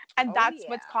 and that's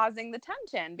what's causing the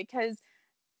tension, because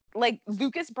like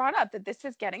Lucas brought up that this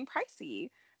is getting pricey.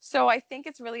 So I think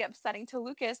it's really upsetting to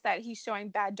Lucas that he's showing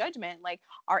bad judgment. Like,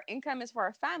 our income is for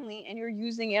our family and you're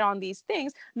using it on these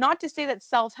things. Not to say that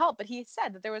self-help, but he said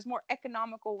that there was more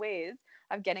economical ways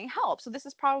of getting help. So this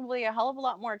is probably a hell of a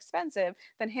lot more expensive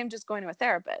than him just going to a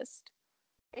therapist.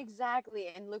 Exactly.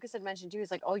 And Lucas had mentioned too, he's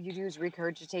like, all you do is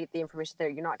regurgitate the information there.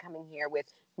 You're not coming here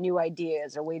with new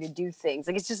ideas or way to do things.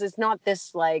 Like, it's not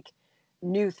this like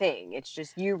new thing. It's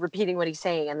just you repeating what he's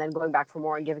saying and then going back for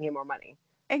more and giving him more money.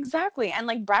 Exactly. And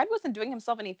like Brad wasn't doing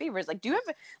himself any favors. Like, do you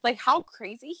have like how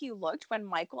crazy he looked when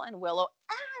Michael and Willow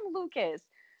and Lucas,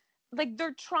 like,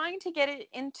 they're trying to get it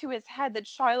into his head that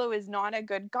Shiloh is not a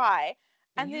good guy.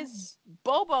 And this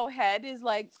Bobo head is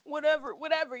like, whatever,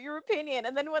 your opinion.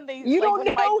 And then when they You like don't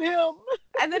when know him.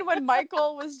 and then when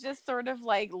Michael was just sort of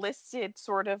like listed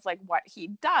sort of like what he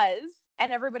does,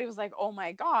 and everybody was like, oh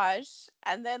my gosh.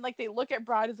 And then like they look at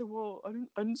Brad and say, well, I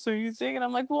didn't say anything. And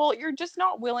I'm like, well, you're just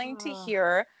not willing to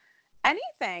hear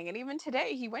anything. And even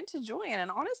today, he went to Julian.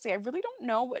 And honestly, I really don't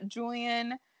know what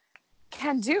Julian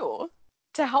can do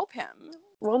to help him.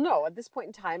 Well, no, at this point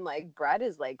in time, like, Brad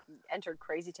is, like, entered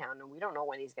Crazy Town, and we don't know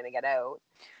when he's going to get out.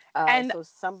 And so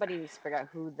somebody needs to figure out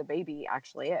who the baby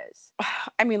actually is.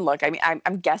 I mean, look,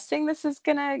 I'm guessing this is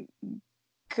going to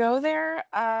go there.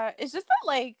 It's just that,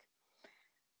 like,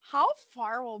 how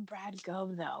far will Brad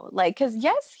go, though? Like, because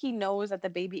yes, he knows that the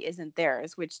baby isn't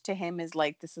theirs, which to him is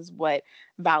like, this is what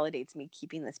validates me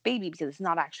keeping this baby because it's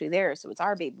not actually theirs. So it's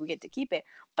our baby. We get to keep it.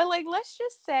 But, like, let's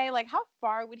just say, like, how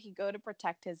far would he go to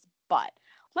protect his butt?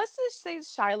 Let's just say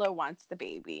Shiloh wants the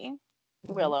baby.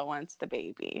 Willow wants the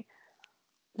baby.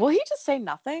 Will he just say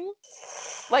nothing?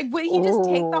 Like, would he just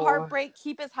take the heartbreak,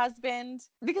 keep his husband?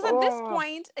 Because at this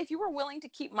point, if you were willing to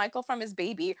keep Michael from his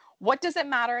baby, what does it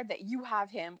matter that you have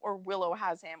him or Willow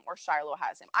has him or Shiloh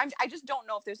has him? I just don't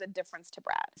know if there's a difference to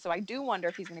Brad. So I do wonder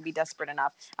if he's going to be desperate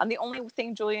enough. And the only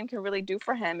thing Julian can really do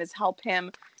for him is help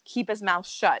him keep his mouth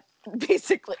shut,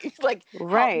 basically. Like, help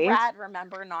Brad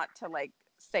remember not to, like,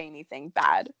 say anything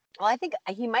bad. Well, I think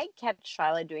he might catch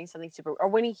Shiloh doing something super, or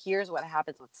when he hears what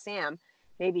happens with Sam,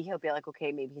 maybe he'll be like,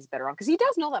 okay, maybe he's better off. Because he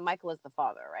does know that Michael is the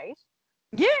father, right?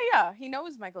 Yeah. He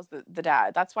knows Michael's the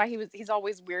dad. That's why he's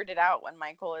always weirded out when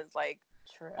Michael is, like,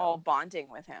 all bonding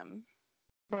with him.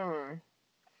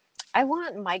 I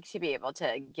want Mike to be able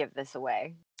to give this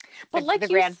away. But the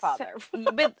grandfather.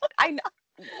 But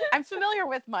I'm familiar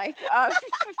with Mike.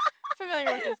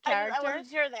 Familiar with his character. I wasn't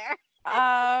sure there.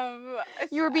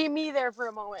 You were being me there for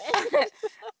a moment.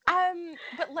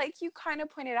 But like you kind of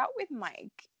pointed out with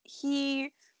Mike,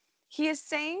 he is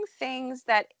saying things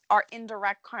that are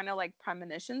indirect, kind of like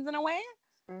premonitions in a way.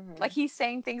 Like, he's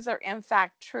saying things that are in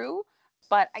fact true,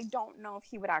 but I don't know if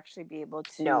he would actually be able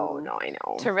to. No, I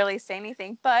know. To really say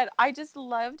anything. But I just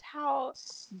loved how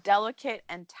delicate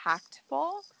and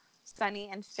tactful Sonny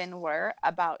and Finn were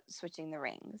about switching the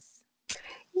rings.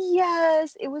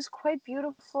 Yes, it was quite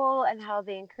beautiful, and how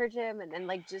they encourage him, and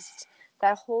like, just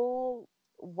that whole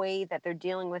way that they're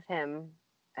dealing with him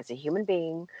as a human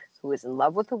being who is in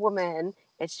love with a woman.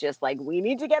 It's just like, we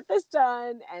need to get this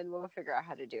done, and we'll figure out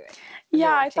how to do it.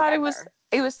 Yeah, I thought it was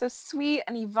so sweet,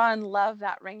 and Yvonne loved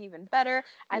that ring even better,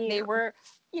 and they were,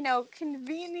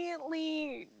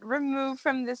 conveniently removed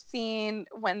from the scene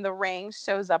when the ring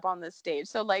shows up on the stage.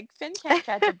 So, like, Finn can't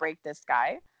catch a break, this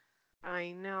guy.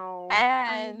 I know.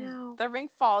 And the ring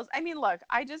falls. I mean, look,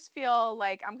 I just feel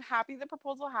like I'm happy the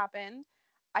proposal happened.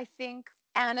 I think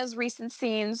Anna's recent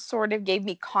scenes sort of gave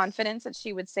me confidence that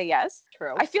she would say yes.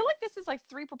 True. I feel like this is like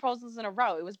 3 proposals in a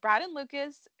row. It was Brad and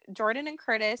Lucas, Jordan and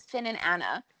Curtis, Finn and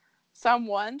Anna. So I'm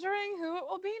wondering who it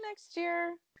will be next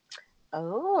year.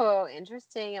 Oh,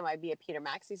 interesting. It might be a Peter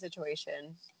Maxey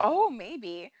situation. Oh,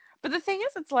 maybe. But the thing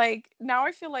is, it's like, now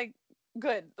I feel like,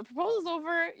 good, the proposal's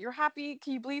over, you're happy,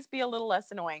 can you please be a little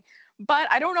less annoying? But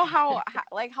I don't know how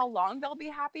long they'll be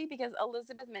happy, because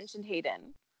Elizabeth mentioned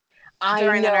Hayden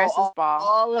during the nurses' ball.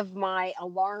 All of my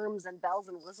alarms and bells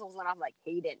and whistles went off, like,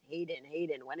 Hayden,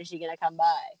 when is she gonna come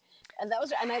by? And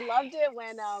I loved it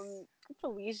when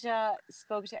Felicia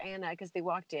spoke to Anna, because they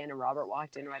walked in and Robert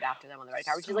walked in right after them on the red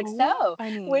carpet. She's like, so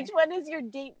funny. Which one is your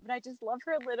date? But I just love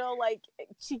her little, like,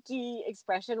 cheeky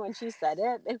expression when she said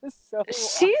it. It was so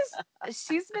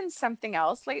she's been something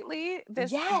else lately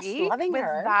this week, loving with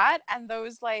her. that and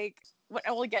those, like,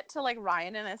 we'll get to, like,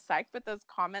 Ryan in a sec, but those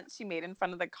comments she made in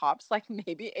front of the cops, like,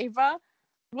 maybe Ava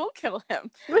will kill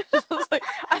him. Like,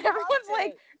 everyone's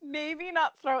like, maybe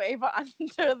not throw Ava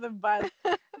under the bus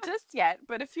just yet.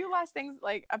 But a few last things,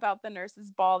 like, about the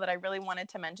nurses' ball that I really wanted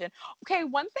to mention. Okay,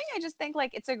 one thing, I just think,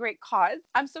 like, it's a great cause.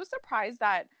 I'm so surprised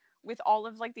that with all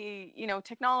of, like, the,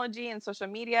 technology and social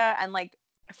media, and, like,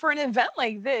 for an event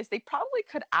like this, they probably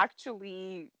could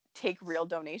actually take real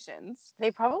donations.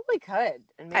 They probably could,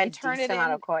 and make a decent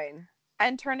amount of coin.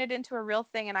 And turn it into a real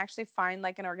thing, and actually find,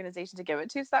 like, an organization to give it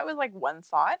to. So that was, like, one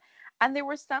thought. And there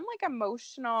were some, like,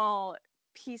 emotional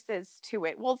pieces to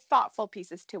it. Well, thoughtful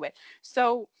pieces to it.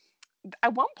 So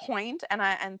at one point,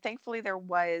 and thankfully there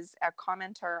was a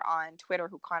commenter on Twitter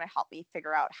who kind of helped me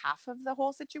figure out half of the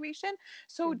whole situation.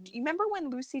 So do you remember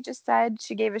when Lucy just said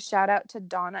she gave a shout out to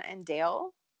Donna and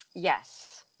Dale?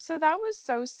 Yes. So that was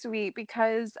so sweet,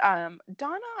 because Donna,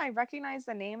 I recognized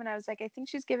the name, and I was like, I think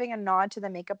she's giving a nod to the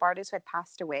makeup artist who had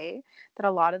passed away, that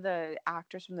a lot of the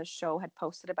actors from the show had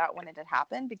posted about when it had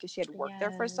happened, because she had worked there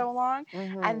for so long.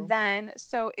 And then,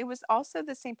 so it was also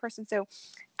the same person. So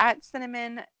at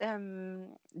Cinnamon,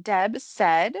 Deb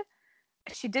said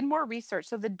she did more research.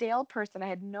 So the Dale person, I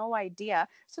had no idea.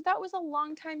 So that was a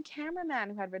longtime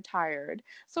cameraman who had retired.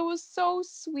 So it was so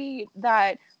sweet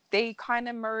that they kind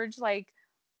of merged, like,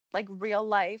 like real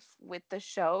life with the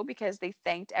show, because they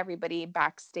thanked everybody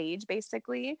backstage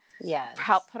basically Yes.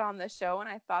 help put on the show. And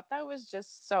I thought that was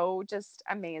just so just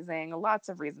amazing. Lots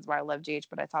of reasons why I love GH,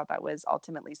 but I thought that was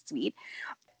ultimately sweet.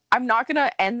 I'm not going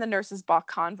to end the nurses ball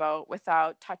convo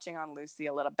without touching on Lucy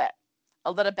a little bit.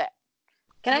 Can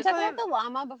So I this talk one, about the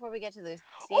llama before we get to Lucy?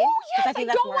 oh Because yes, I think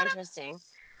that's more interesting.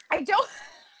 I don't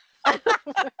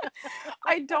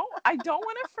I don't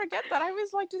want to forget that. I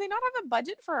was like, do they not have a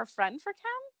budget for a friend for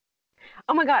Cam?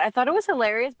 Oh my God, I thought it was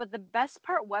hilarious, but the best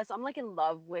part was I'm like in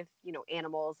love with,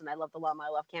 animals, and I love the llama, I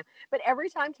love Cam. But every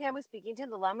time Cam was speaking to him,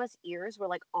 the llama's ears were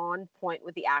like on point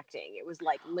with the acting. It was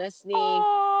like listening,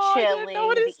 Oh, I didn't chilling, the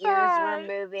notice ears were that.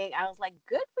 moving. I was like,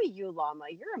 good for you, llama.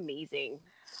 You're amazing.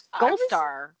 I Gold was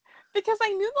star. Because I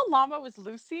knew the llama was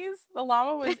Lucy's. The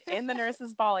llama was in the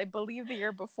nurse's ball, I believe, the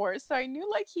year before. So I knew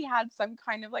like he had some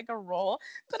kind of like a role.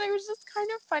 But it was just kind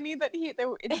of funny that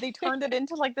they turned it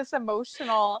into like this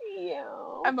Yeah.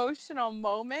 emotional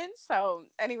moment. So,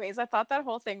 anyways, I thought that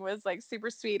whole thing was like super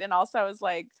sweet. And also, I was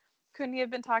like, couldn't he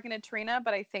have been talking to Trina?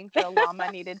 But I think the llama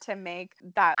needed to make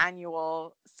that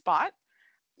annual spot.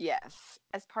 Yes,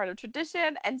 as part of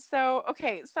tradition. And so,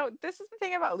 okay, so this is the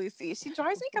thing about Lucy. She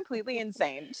drives me completely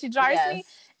insane. She drives me Yes.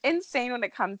 insane when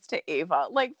it comes to Ava.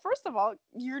 Like, first of all,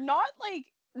 you're not like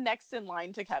next in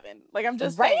line to Kevin. Like, I'm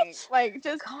just saying, Right? like,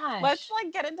 just let's Gosh.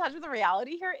 like get in touch with the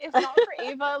reality here. If not for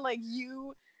Ava, like,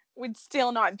 you would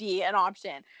still not be an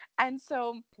option. And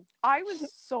so I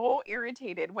was so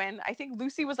irritated when I think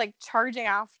Lucy was like charging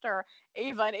after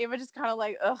Ava, and Ava just kind of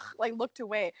like, ugh, like looked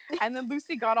away. And then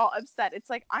Lucy got all upset. It's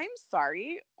like, I'm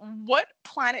sorry. What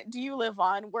planet do you live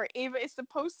on where Ava is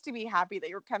supposed to be happy that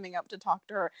you're coming up to talk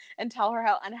to her and tell her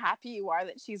how unhappy you are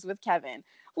that she's with Kevin?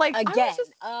 Like, I was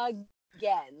just Again.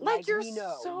 like, Like, we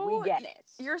know, we get it.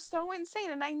 you're so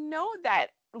insane. And I know that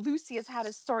Lucy has had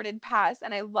a sordid past.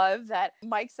 And I love that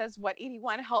Mike says what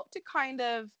 81 helped to kind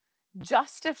of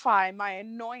justify my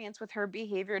annoyance with her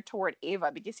behavior toward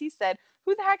Ava, because he said,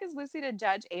 who the heck is Lucy to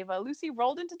judge Ava? Lucy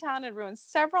rolled into town and ruined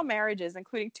several marriages,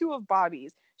 including 2 of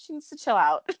Bobby's. She needs to chill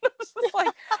out. It's just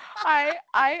like,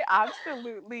 I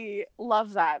absolutely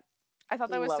love that. I thought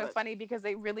that was Love so it. funny because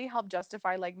they really helped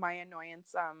justify like my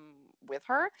annoyance with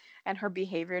her and her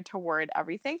behavior toward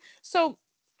everything. So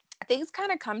things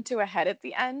kind of come to a head at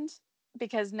the end,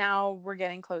 because now we're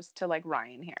getting close to like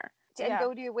Ryan here. And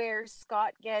go to where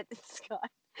Scott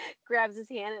grabs his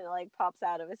hand and it like pops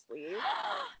out of his sleeve.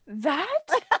 That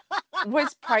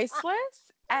was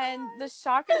priceless. And the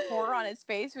shock and horror on his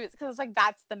face, because like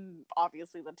that's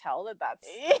obviously the tell that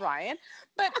that's Ryan.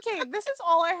 But okay, this is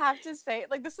all I have to say.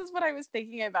 Like, this is what I was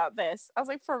thinking about this. I was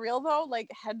like, for real though, like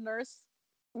head nurse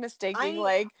mistaking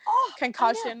like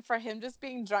concussion for him just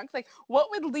being drunk. Like, what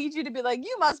would lead you to be like,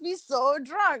 you must be so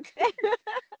drunk?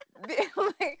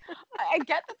 Like, I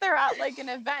get that they're at like an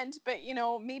event, but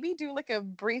maybe do like a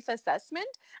brief assessment.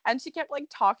 And she kept like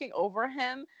talking over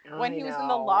him when he was in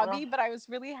the lobby, but I was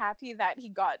really happy that he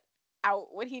got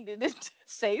out what he needed to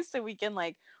say so we can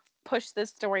like push this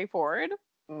story forward.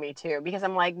 Me too, because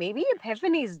I'm like, maybe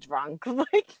Epiphany's drunk.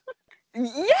 Like,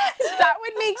 yes, that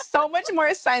would make so much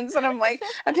more sense. And I'm like,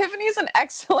 Epiphany is an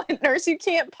excellent nurse. You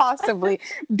can't possibly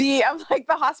be, I'm like,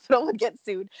 the hospital would get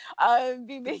sued,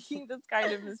 be making this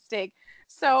kind of mistake.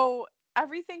 So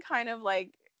everything kind of like,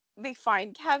 they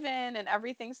find Kevin and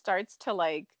everything starts to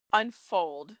like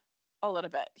unfold a little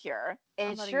bit here.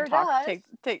 I'm it letting you sure talk. does.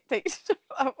 Take,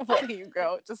 I'm letting you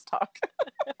go. Just talk.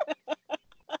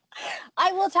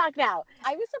 I will talk now.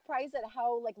 I was surprised at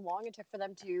how like long it took for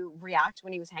them to react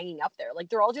when he was hanging up there. Like,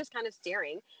 they're all just kind of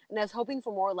staring, and I was hoping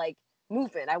for more like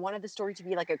movement. I wanted the story to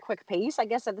be like a quick pace, I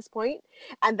guess, at this point.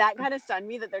 And that kind of stunned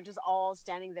me that they're just all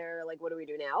standing there like, what do we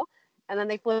do now? And then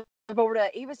they flip over to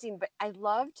Ava's scene. But I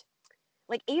loved,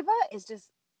 like, Ava is just,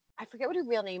 I forget what her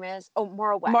real name is. Oh,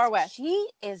 Maura West. Maura West. She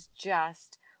is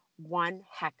just one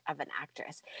heck of an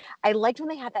actress. I liked when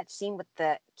they had that scene with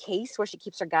the case where she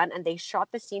keeps her gun, and they shot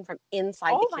the scene from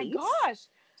inside the case. Oh my gosh.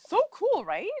 So cool,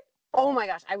 right? Oh my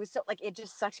gosh. I was so, like, it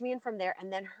just sucked me in from there.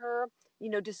 And then her,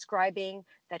 describing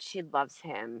that she loves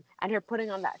him, and her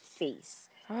putting on that face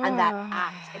and that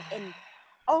act. And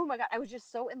oh my God, I was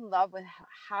just so in love with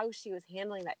how she was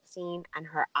handling that scene and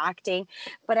her acting.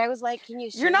 But I was like, can you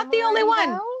shoot You're not him the only already,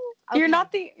 one. though? You're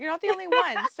Okay. not the only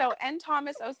one. So N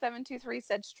Thomas 0723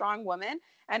 said strong woman,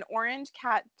 and Orange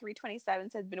Cat 327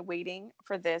 says been waiting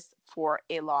for this for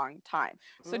a long time.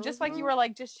 So just like you were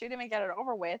like, just shoot him and get it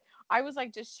over with, I was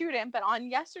like, just shoot him. But on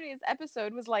yesterday's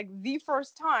episode was like the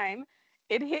first time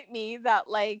it hit me that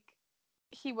like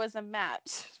he was a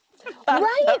match.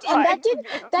 Right. And that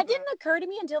didn't occur to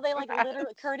me until they like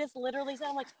literally Curtis literally said,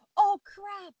 I'm like, oh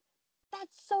crap.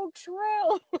 That's so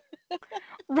true.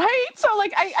 Right? So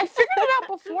like I figured it out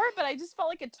before, but I just felt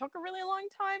like it took a really long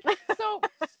time.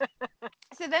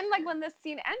 So then like when this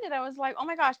scene ended, I was like, oh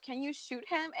my gosh, can you shoot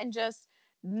him and just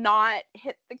not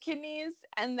hit the kidneys,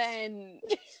 and then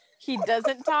he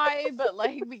doesn't die, but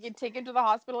like we can take him to the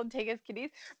hospital and take his kidneys.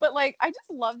 But like I just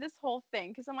love this whole thing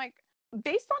because I'm like,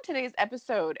 based on today's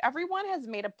episode, everyone has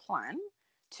made a plan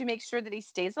to make sure that he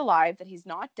stays alive, that he's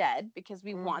not dead, because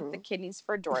we want the kidneys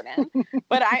for Jordan.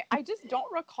 But I just don't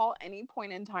recall any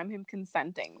point in time him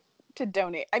consenting to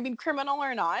donate. I mean, criminal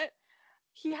or not,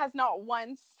 he has not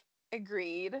once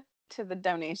agreed to the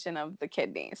donation of the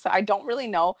kidney. So I don't really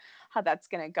know how that's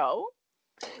going to go.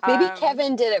 Maybe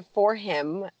Kevin did it for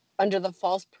him under the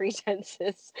false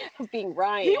pretenses of being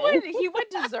Ryan. He would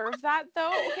deserve that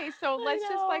though. Okay, so let's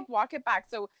just like walk it back.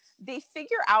 So they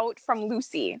figure out from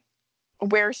Lucy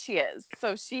where she is.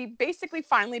 So she basically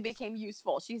finally became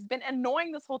useful. She's been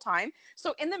annoying this whole time.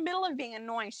 So in the middle of being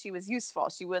annoying, she was useful.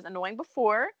 She was annoying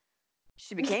before,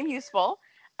 she became useful,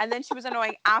 and then she was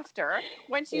annoying after,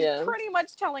 when she's pretty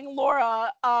much telling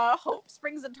Laura hope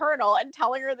springs eternal and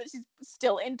telling her that she's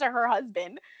still into her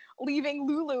husband, leaving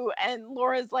Lulu and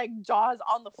Laura's like jaws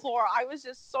on the floor. I was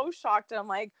just so shocked, and I'm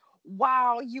like,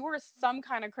 wow, you were some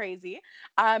kind of crazy.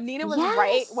 Nina was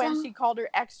right when she called her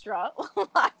extra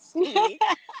last week.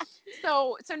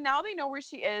 So now they know where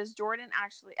she is. Jordan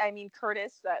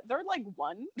Curtis, they're like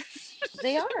one.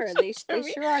 They are. They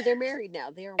sure are. They're married now.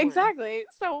 They are one. Exactly.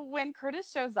 So when Curtis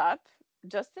shows up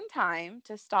just in time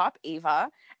to stop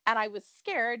Ava, and I was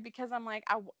scared because I'm like,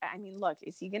 I mean, look,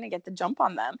 is he going to get the jump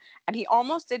on them? And he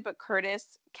almost did, but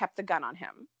Curtis kept the gun on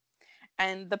him.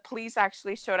 And the police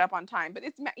actually showed up on time. But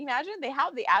imagine they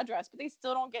have the address, but they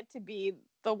still don't get to be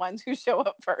the ones who show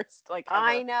up first. Like ever.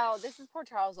 I know. This is Port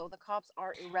Charles, though. The cops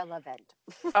are irrelevant.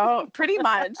 Oh, pretty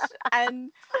much. And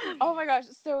oh my gosh,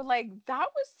 so like that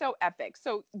was so epic.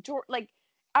 So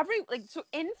so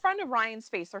in front of Ryan's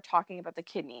face, they're talking about the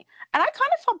kidney, and I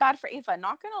kind of felt bad for Ava.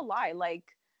 Not gonna lie, like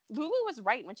Lulu was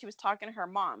right when she was talking to her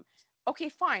mom. Okay,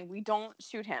 fine, we don't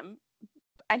shoot him,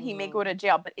 and he may go to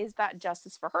jail, but is that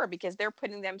justice for her? Because they're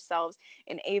putting themselves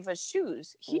in Ava's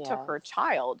shoes. He took her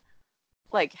child.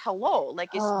 Like, hello,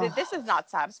 like this is not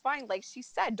satisfying. Like she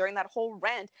said during that whole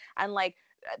rant, and like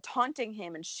taunting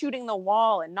him and shooting the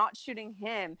wall and not shooting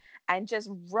him, and just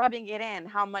rubbing it in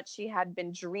how much she had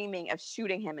been dreaming of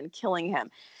shooting him and killing him,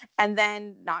 and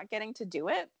then not getting to do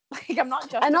it. Like, I'm not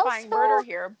justifying murder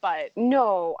here, but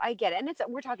no, I get it. And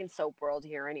we're talking soap world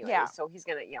here anyway, so he's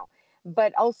gonna,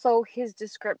 but also his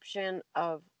description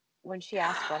of when she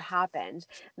asked what happened,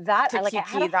 that I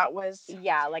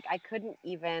couldn't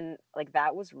even, like,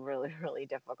 that was really, really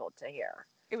difficult to hear.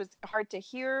 It was hard to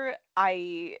hear.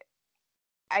 I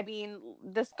mean,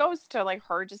 this goes to like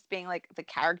her just being like the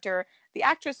character, the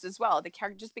actress as well, the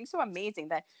character just being so amazing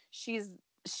that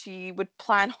she would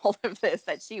plan all of this,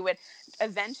 that she would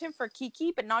avenge him for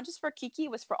Kiki, but not just for Kiki,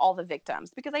 it was for all the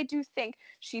victims, because I do think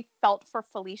she felt for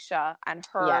Felicia and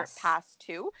her past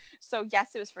too. So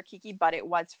yes, it was for Kiki, but it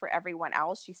was for everyone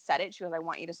else. She said it. She was, I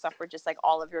want you to suffer just like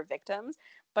all of your victims.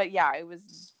 But yeah, it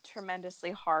was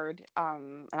tremendously hard.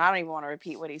 And I don't even want to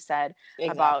repeat what he said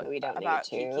about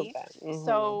Kiki. But,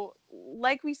 so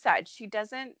like we said, she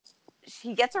gets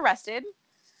arrested,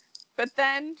 but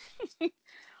then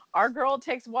our girl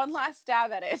takes one last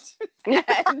stab at it.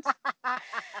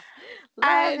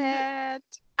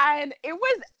 And it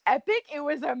was epic. It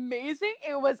was amazing.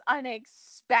 It was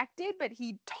unexpected, but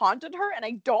he taunted her. And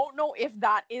I don't know if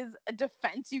that is a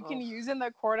defense you can use in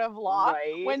the court of law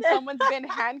when someone's been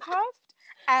handcuffed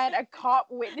and a cop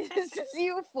witnesses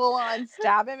you full on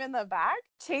stab him in the back.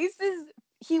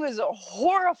 He was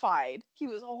horrified.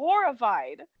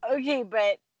 Okay,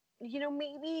 but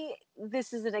maybe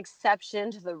this is an exception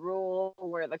to the rule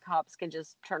where the cops can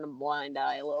just turn a blind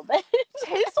eye a little bit.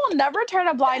 Chase will never turn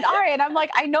a blind eye. And I'm like,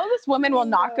 I know this woman will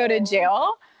not go to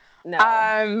jail.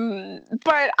 No.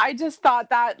 But I just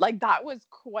thought that that was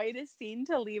quite a scene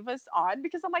to leave us on,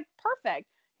 because I'm like, perfect.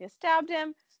 You stabbed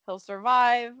him. He'll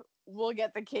survive. We'll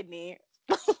get the kidney.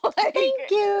 Thank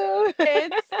you.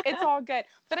 It's all good.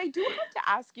 But I do have to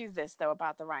ask you this though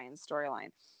about the Ryan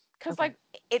storyline, because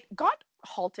it got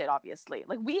halted, obviously.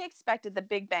 Like, we expected the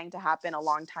big bang to happen a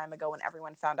long time ago when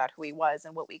everyone found out who he was,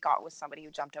 and what we got was somebody who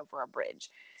jumped over a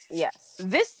bridge. Yes.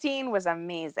 This scene was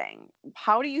amazing.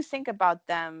 How do you think about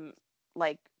them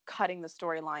like cutting the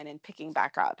storyline and picking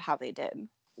back up how they did?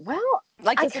 Well,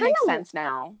 like, does it make sense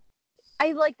now?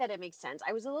 I like that it makes sense.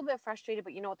 I was a little bit frustrated,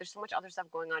 but you know what? There's so much other stuff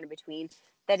going on in between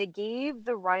that it gave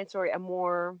the Ryan story a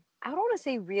more, I don't want to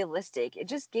say realistic. It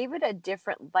just gave it a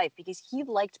different life because he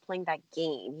liked playing that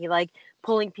game. He liked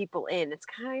pulling people in. It's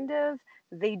kind of,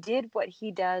 they did what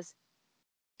he does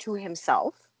to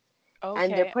himself,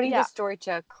 and they're Okay. putting Yeah. this story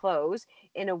to a close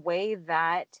in a way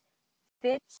that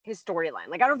fits his storyline.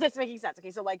 Like, I don't know if that's making sense. Okay,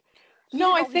 so like he No,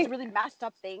 did I all these think, really messed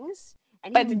up things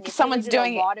and he but someone's manipulated a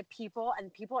doing it. lot of people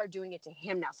and people are doing it to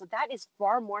him now. So that is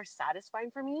far more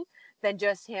satisfying for me than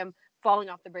just him falling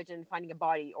off the bridge and finding a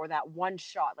body or that one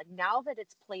shot. Like now that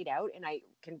it's played out and I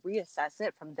can reassess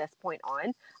it from this point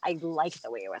on, I like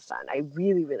the way it was done. I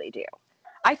really, really do.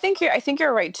 I think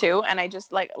you're right too. And I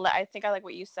just like, I think I like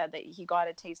what you said, that he got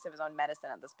a taste of his own medicine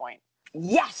at this point.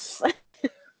 Yes.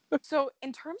 So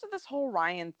in terms of this whole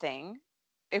Ryan thing,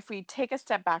 if we take a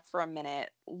step back for a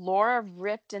minute, Laura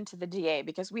ripped into the DA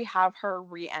because we have her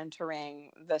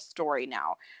re-entering the story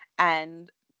now. And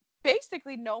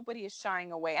basically nobody is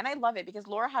shying away. And I love it because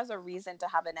Laura has a reason to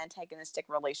have an antagonistic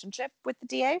relationship with the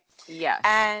DA. Yes.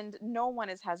 And no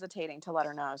one is hesitating to let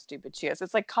her know how stupid she is.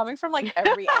 It's like coming from like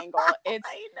every angle. It's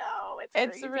I know.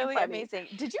 it's really funny. amazing.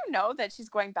 Did you know that she's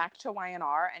going back to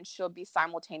YNR and she'll be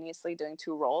simultaneously doing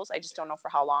 2 roles? I just don't know for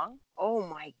how long. Oh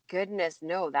my goodness.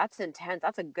 No, that's intense.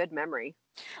 That's a good memory.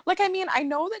 Like, I mean, I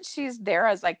know that she's there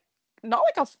as like not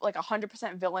like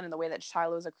 100% villain in the way that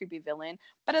Shiloh is a creepy villain,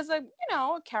 but as a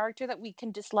a character that we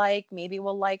can dislike, maybe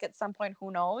we'll like at some point,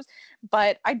 who knows?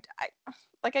 But I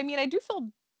like, I mean, I do feel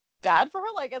bad for her,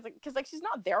 like, as because like she's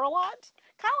not there a lot,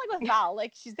 kind of like with Val,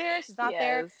 like she's there, she's not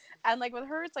there, Yes. and like with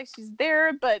her, it's like she's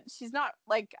there, but she's not,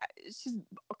 like she's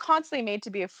constantly made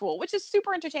to be a fool, which is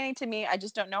super entertaining to me. I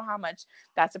just don't know how much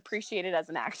that's appreciated as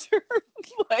an actor,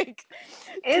 like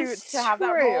to It's have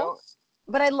that role. true.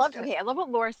 But I loved, okay, I love what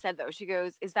Laura said though. She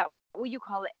goes, is that what you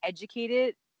call it,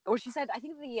 educated? Or she said, I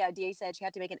think the DA said she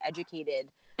had to make an educated,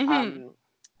 Mm-hmm.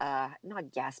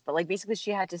 not guess, but like basically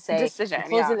she had to say, I'm Decision,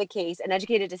 closing yeah. the case, an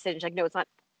educated decision. She's like, no, it's not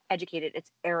educated,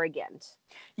 it's arrogant.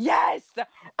 Yes.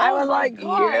 I Oh was my like,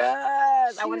 gosh.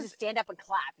 yes. I wanted to She's stand up and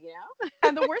clap, you know?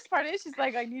 And the worst part is she's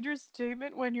like, I need your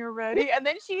statement when you're ready. And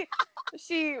then she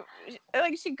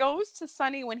like she goes to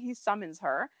Sonny when he summons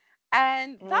her.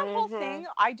 And that whole Mm-hmm. thing,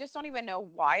 I just don't even know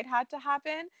why it had to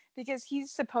happen, because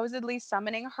he's supposedly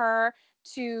summoning her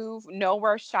to know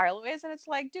where Shiloh is. And it's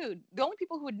like, dude, the only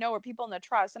people who would know are people in the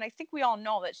trust. And I think we all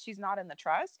know that she's not in the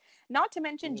trust. Not to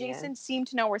mention, Jason Yes. seemed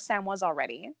to know where Sam was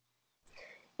already.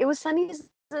 It was Sunny's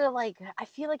like, I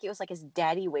feel like it was like his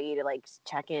daddy way to like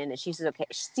check in and she's okay,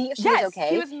 see if she was Yes, he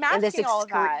okay was in this masking all of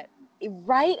that.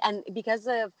 right, and because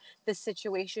of the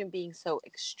situation being so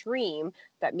extreme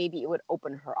that maybe it would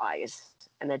open her eyes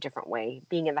in a different way,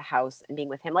 being in the house and being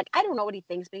with him. Like, I don't know what he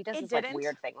thinks, but he does It this like didn't.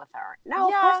 weird thing with her. No,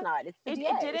 of course Yeah, not, it's the it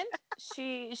DA. didn't.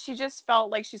 She just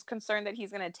felt like she's concerned that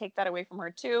he's gonna take that away from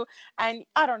her too. And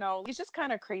I don't know, it's just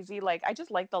kind of crazy. Like, I just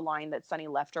like the line that Sonny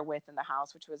left her with in the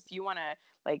house, which was, you wanna,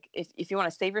 like, if you want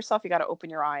to save yourself, you got to open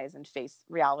your eyes and face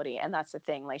reality. And that's the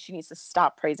thing. Like, she needs to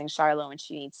stop praising Shiloh and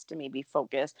she needs to maybe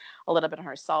focus a little bit on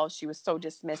herself. She was so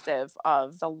dismissive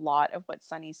of a lot of what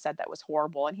Sonny said that was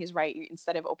horrible. And he's right.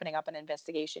 Instead of opening up an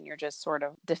investigation, you're just sort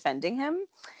of defending him.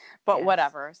 But Yes.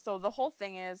 whatever. So the whole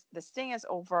thing is, this thing is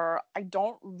over. I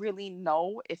don't really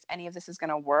know if any of this is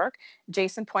going to work.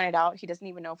 Jason pointed out he doesn't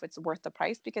even know if it's worth the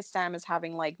price because Sam is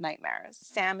having like nightmares.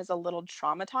 Sam is a little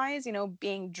traumatized,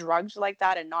 being drugged like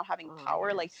that and not having Oh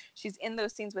power. Like, yes. she's in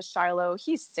those scenes with Shiloh.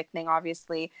 He's sickening,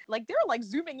 obviously. Like, they're like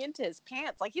zooming into his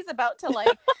pants. Like, he's about to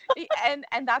like, and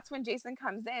that's when Jason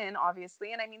comes in,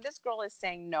 obviously. And I mean, this girl is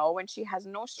saying no, and she has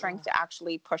no strength to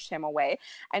actually push him away.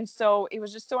 And so it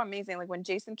was just so amazing. Like, when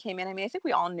Jason came in, I mean, I think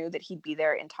we all knew that he'd be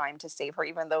there in time to save her,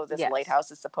 even though this Yes.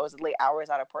 lighthouse is supposedly hours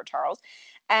out of Port Charles.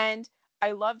 And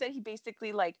I love that he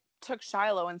basically like took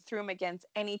Shiloh and threw him against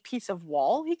any piece of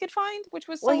wall he could find, which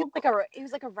was Well, so he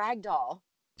was like a rag doll.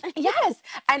 yes.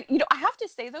 And I have to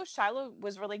say though, Shiloh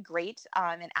was really great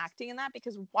in acting in that,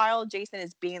 because while Jason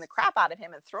is beating the crap out of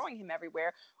him and throwing him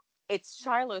everywhere, it's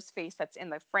Shiloh's face that's in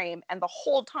the frame. And the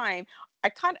whole time,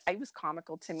 it was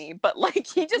comical to me, but like,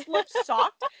 he just looked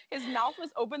shocked. His mouth was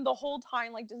open the whole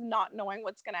time, like just not knowing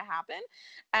what's going to happen.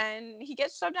 And he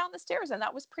gets shoved down the stairs. And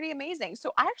that was pretty amazing.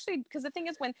 So I actually, because the thing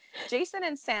is, when Jason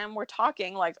and Sam were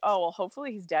talking, like, oh, well,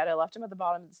 hopefully he's dead. I left him at the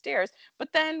bottom of the stairs.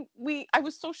 But then I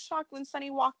was so shocked when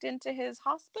Sonny walked into his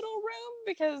hospital room,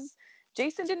 because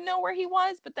Jason didn't know where he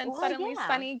was. But then Well, suddenly yeah.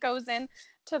 Sonny goes in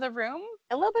to the room.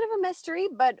 A little bit of a mystery,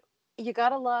 but you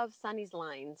gotta love Sonny's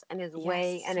lines and his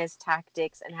way Yes. and his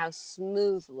tactics and how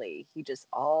smoothly he just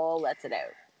all lets it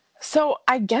out. So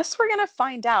I guess we're going to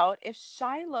find out if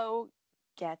Shiloh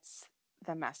gets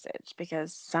the message,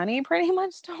 because Sonny pretty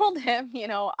much told him, you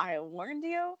know, I warned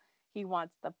you. He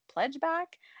wants the pledge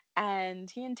back, and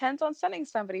he intends on sending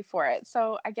somebody for it.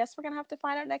 So I guess we're going to have to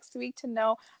find out next week to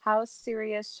know how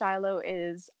serious Shiloh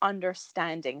is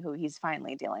understanding who he's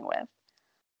finally dealing with.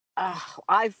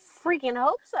 I freaking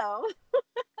hope so.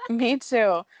 Me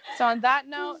too. So on that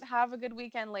note, have a good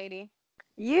weekend, lady.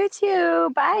 You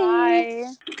too.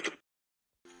 Bye. Bye.